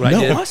that's what I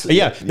did. Awesome.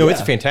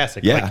 It's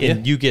fantastic. Yeah. Like,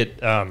 and you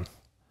get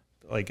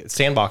like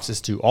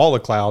sandboxes to all the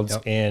clouds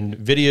and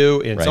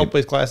video and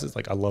self-paced classes.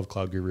 Like, I love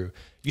Cloud Guru.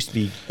 Used to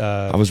be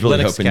I was really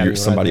Linux hoping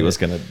somebody was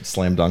going to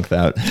slam dunk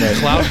that.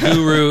 Cloud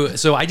Guru.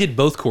 So I did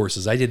both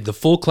courses. I did the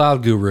full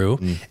Cloud Guru,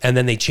 and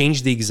then they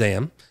changed the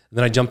exam.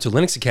 Then I jumped to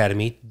Linux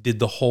Academy, did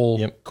the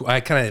whole, I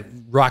kind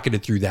of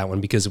rocketed through that one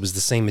because it was the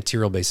same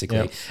material basically.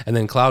 Yep. And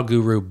then Cloud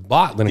Guru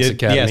bought Linux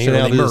Academy. So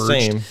now they merged. The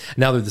same.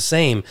 Now they're the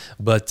same,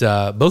 but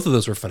both of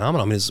those were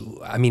phenomenal.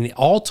 I mean,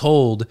 all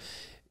told,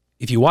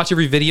 if you watch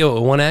every video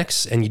at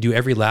 1X and you do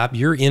every lab,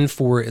 you're in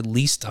for at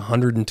least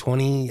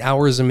 120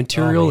 hours of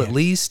material, at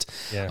least,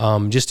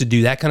 just to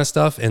do that kind of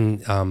stuff.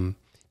 And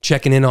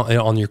checking in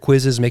on your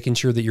quizzes, making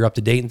sure that you're up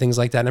to date and things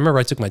like that. And I remember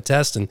I took my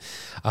test, and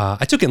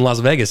I took it in Las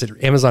Vegas at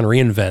Amazon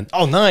re:Invent.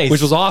 Oh, nice.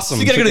 Which was awesome.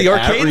 So you got to go to the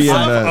arcade and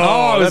stuff?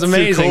 Oh, it was that's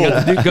amazing. cool.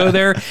 Got to go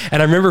there.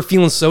 And I remember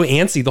feeling so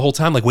antsy the whole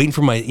time, like waiting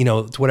for my,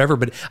 whatever.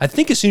 But I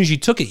think as soon as you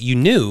took it, you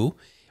knew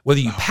whether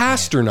you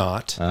passed or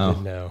not.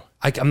 Didn't know.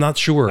 I'm not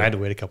sure. I had to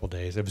wait a couple of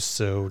days. It was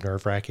so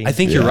nerve-wracking. I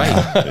think you're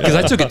right, because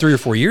I took it 3 or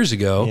 4 years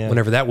ago,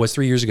 whenever that was,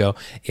 3 years ago,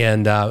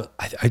 and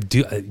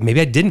maybe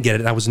I didn't get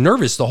it. I was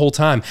nervous the whole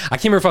time. I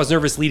can't remember if I was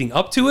nervous leading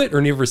up to it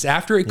or nervous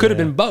after. It could have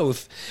been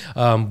both,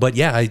 but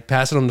yeah, I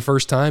passed it on the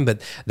first time.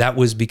 But that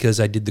was because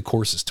I did the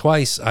courses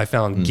twice. I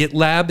found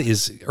GitHub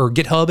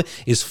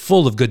is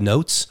full of good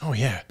notes. Oh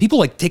yeah, people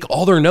like take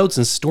all their notes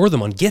and store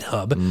them on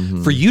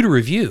GitHub for you to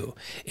review,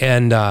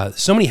 and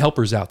so many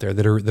helpers out there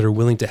that are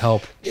willing to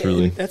help.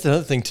 Truly, that's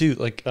another thing too.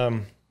 Like,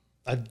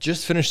 I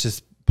just finished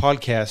this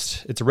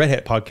podcast. It's a Red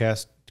Hat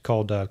podcast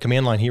called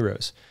Command Line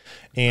Heroes,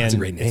 and that's a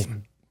great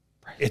name.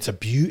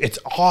 It's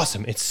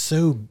awesome. It's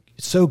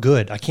so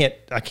good. I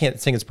can't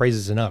sing its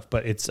praises enough.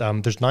 But it's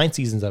there's 9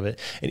 seasons of it,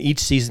 and each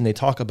season they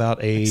talk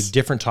about a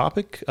different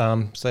topic.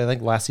 So I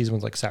think last season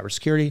was like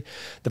cybersecurity.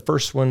 The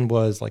first one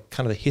was like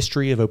kind of the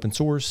history of open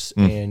source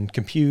and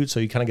compute. So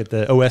you kind of get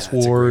the OS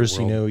wars.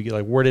 You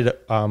like, where did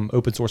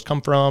open source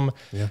come from?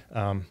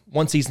 Yeah.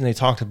 One season they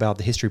talked about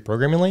the history of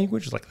programming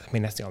language. Like, I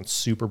mean, that sounds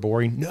super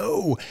boring.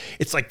 No,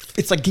 it's like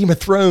Game of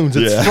Thrones.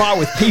 It's fraught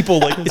with people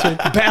like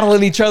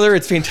battling each other.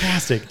 It's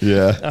fantastic.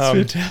 Yeah,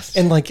 it's fantastic.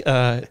 And like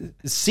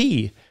C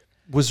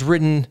was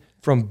written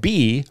from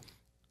B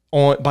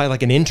by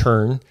like an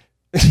intern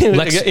in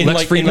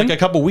a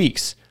couple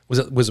weeks.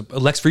 Was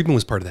Lex Friedman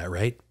was part of that,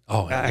 right?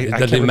 Oh, I it can't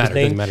doesn't remember matter. his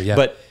name, Doesn't matter. Yeah,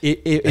 but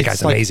it's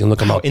guy's like, amazing.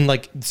 Look him up. In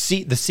like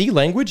the C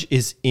language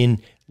is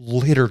in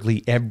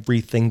literally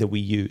everything that we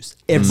use,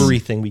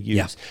 everything we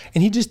use,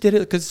 and he just did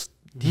it because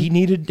he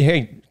needed.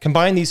 Hey,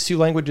 combine these 2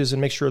 languages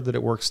and make sure that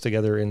it works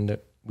together and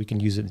that we can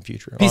use it in the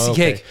future. PC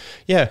cake.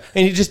 Yeah.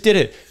 And he just did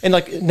it. And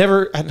like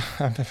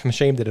I'm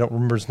ashamed that I don't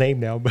remember his name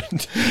now, but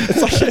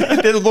it's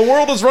like the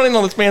world is running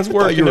on this man's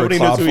work. You were a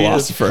cloud knows who he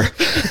is.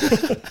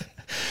 philosopher.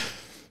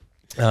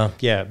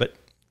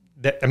 But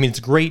it's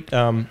a great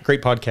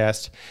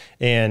podcast.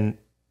 And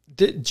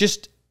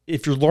just,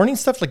 if you're learning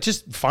stuff, like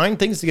just find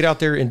things to get out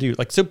there and do.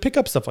 Like, so pick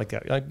up stuff like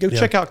that. Like, go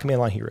check out Command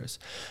Line Heroes.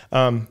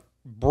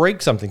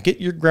 Break something, get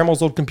your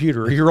grandma's old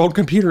computer or your old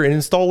computer and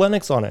install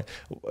Linux on it.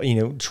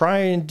 Try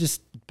and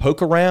just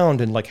poke around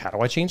and like, how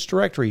do I change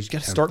directories? You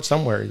got to start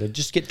somewhere.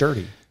 Just get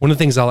dirty. One of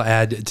the things I'll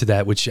add to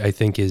that, which I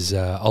think is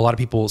a lot of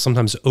people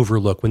sometimes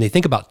overlook when they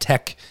think about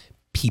tech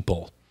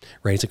people,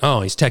 right? It's like, oh,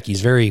 he's tech.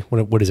 He's very,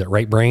 what is it?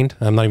 Right-brained?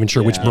 I'm not even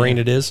sure which brain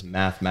it is.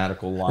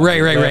 Mathematical logic.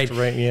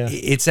 Right. Yeah.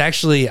 It's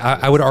actually,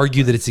 I would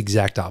argue that it's the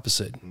exact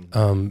opposite.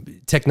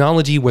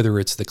 Technology, whether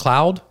it's the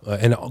cloud,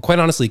 and quite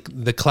honestly,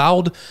 the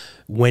cloud,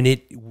 when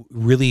it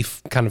really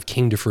kind of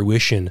came to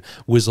fruition,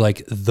 was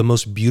like the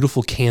most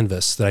beautiful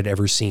canvas that I'd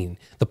ever seen.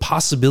 The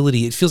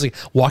possibility, it feels like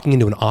walking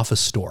into an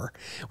office store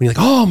when you're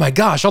like, oh my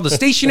gosh, all the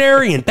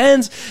stationery and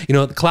pens.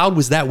 The cloud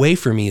was that way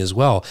for me as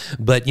well.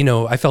 But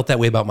I felt that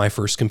way about my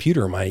first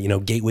computer, my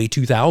Gateway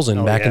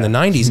 2000 back in the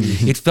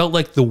 90s. It felt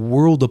like the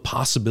world of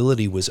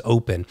possibility was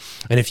open.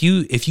 And if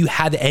you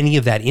had any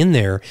of that in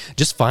there,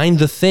 just find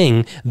the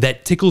thing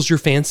that tickles your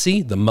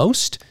fancy the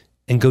most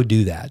and go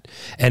do that.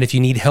 And if you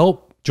need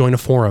help, join a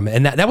forum.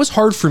 And that was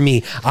hard for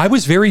me. I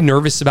was very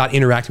nervous about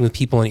interacting with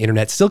people on the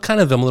internet. Still kind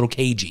of am a little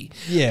cagey.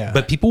 Yeah.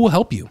 But people will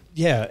help you.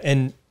 Yeah.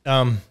 And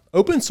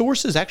open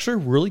source is actually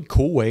a really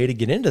cool way to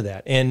get into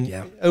that.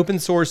 And open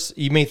source,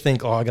 you may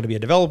think, oh, I got to be a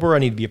developer. I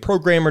need to be a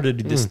programmer to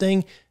do this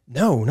thing.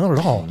 No, not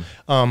at all.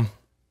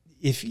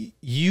 If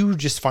you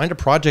just find a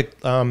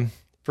project,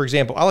 for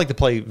example, I like to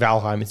play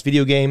Valheim. It's a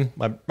video game.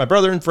 My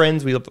brother and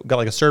friends, we got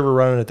like a server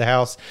running at the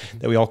house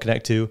that we all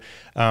connect to.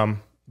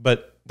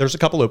 But there's a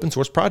couple open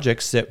source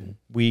projects that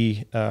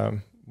we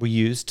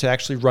use to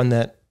actually run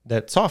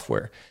that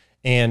software,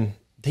 and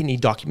they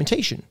need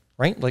documentation,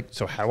 right? Like,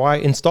 so how do I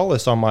install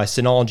this on my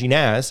Synology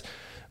NAS?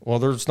 Well,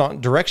 there's not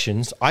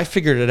directions. I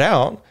figured it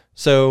out,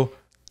 so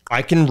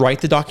I can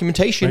write the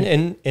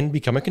documentation and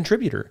become a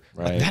contributor.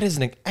 Right. Like, that is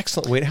an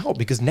excellent way to help,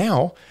 because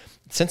now,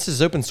 since this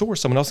is open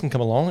source, someone else can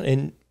come along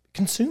and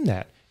consume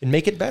that and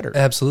make it better.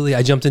 Absolutely.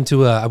 I jumped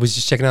into I was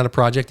just checking out a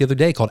project the other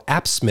day called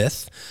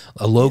AppSmith,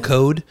 a low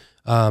code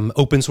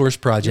open source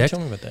project. Tell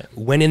me about that.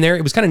 Went in there.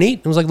 It was kind of neat.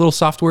 It was like a little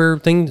software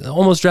thing,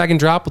 almost drag and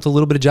drop with a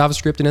little bit of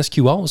JavaScript and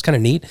SQL. It was kind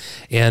of neat.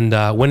 And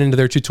went into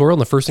their tutorial,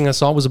 and the first thing I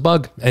saw was a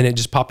bug, and it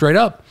just popped right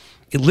up.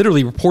 It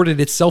literally reported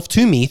itself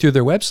to me through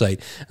their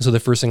website. And so the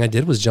first thing I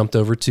did was jumped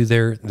over to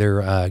their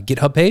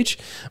GitHub page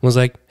and was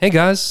like, hey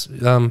guys,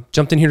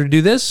 jumped in here to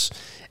do this.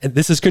 And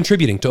this is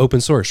contributing to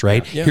open source,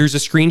 right? Yeah. Here's a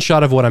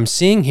screenshot of what I'm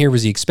seeing. Here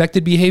was the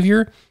expected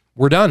behavior.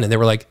 we're done. And they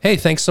were like, hey,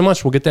 thanks so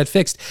much. We'll get that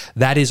fixed.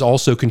 That is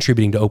also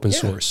contributing to open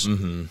source.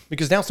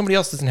 Because now somebody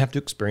else doesn't have to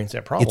experience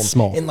that problem. It's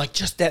small. And like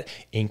just that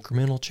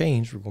incremental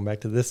change, we're going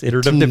back to this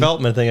iterative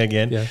development thing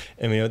again. Yeah.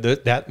 And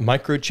that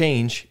micro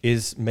change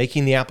is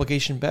making the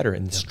application better.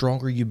 And the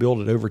stronger you build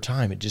it over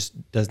time, it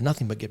just does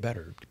nothing but get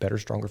better,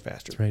 stronger,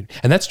 faster. Right.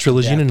 And that's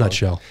Trilogy in a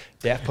nutshell.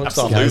 Daft Punk's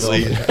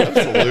Absolutely.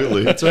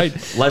 Absolutely. That's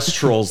right. Less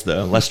trolls,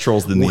 though. Less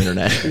trolls than the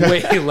internet.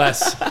 Way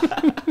less.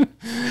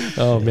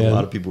 Oh, man. A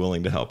lot of people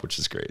willing to help, which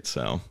is great.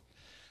 So,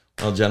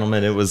 well,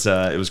 gentlemen, it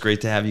was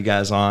great to have you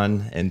guys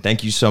on, and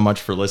thank you so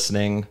much for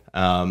listening.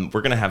 We're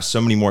going to have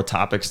so many more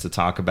topics to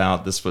talk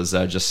about. This was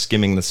just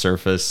skimming the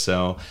surface.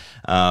 So,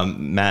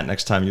 Matt,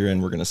 next time you're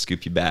in, we're going to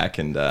scoop you back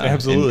and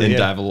absolutely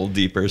dive a little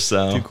deeper.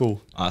 So, too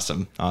cool.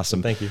 Awesome.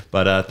 Thank you.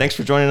 But thanks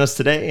for joining us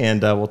today,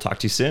 and we'll talk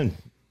to you soon.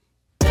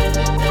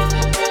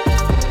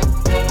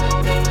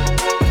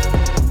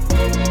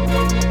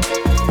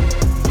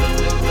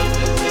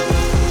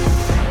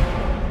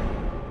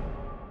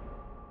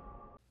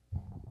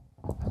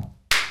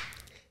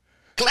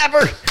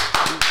 Clapper!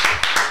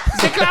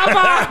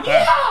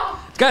 Yeah!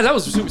 Guys, that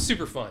was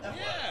super fun.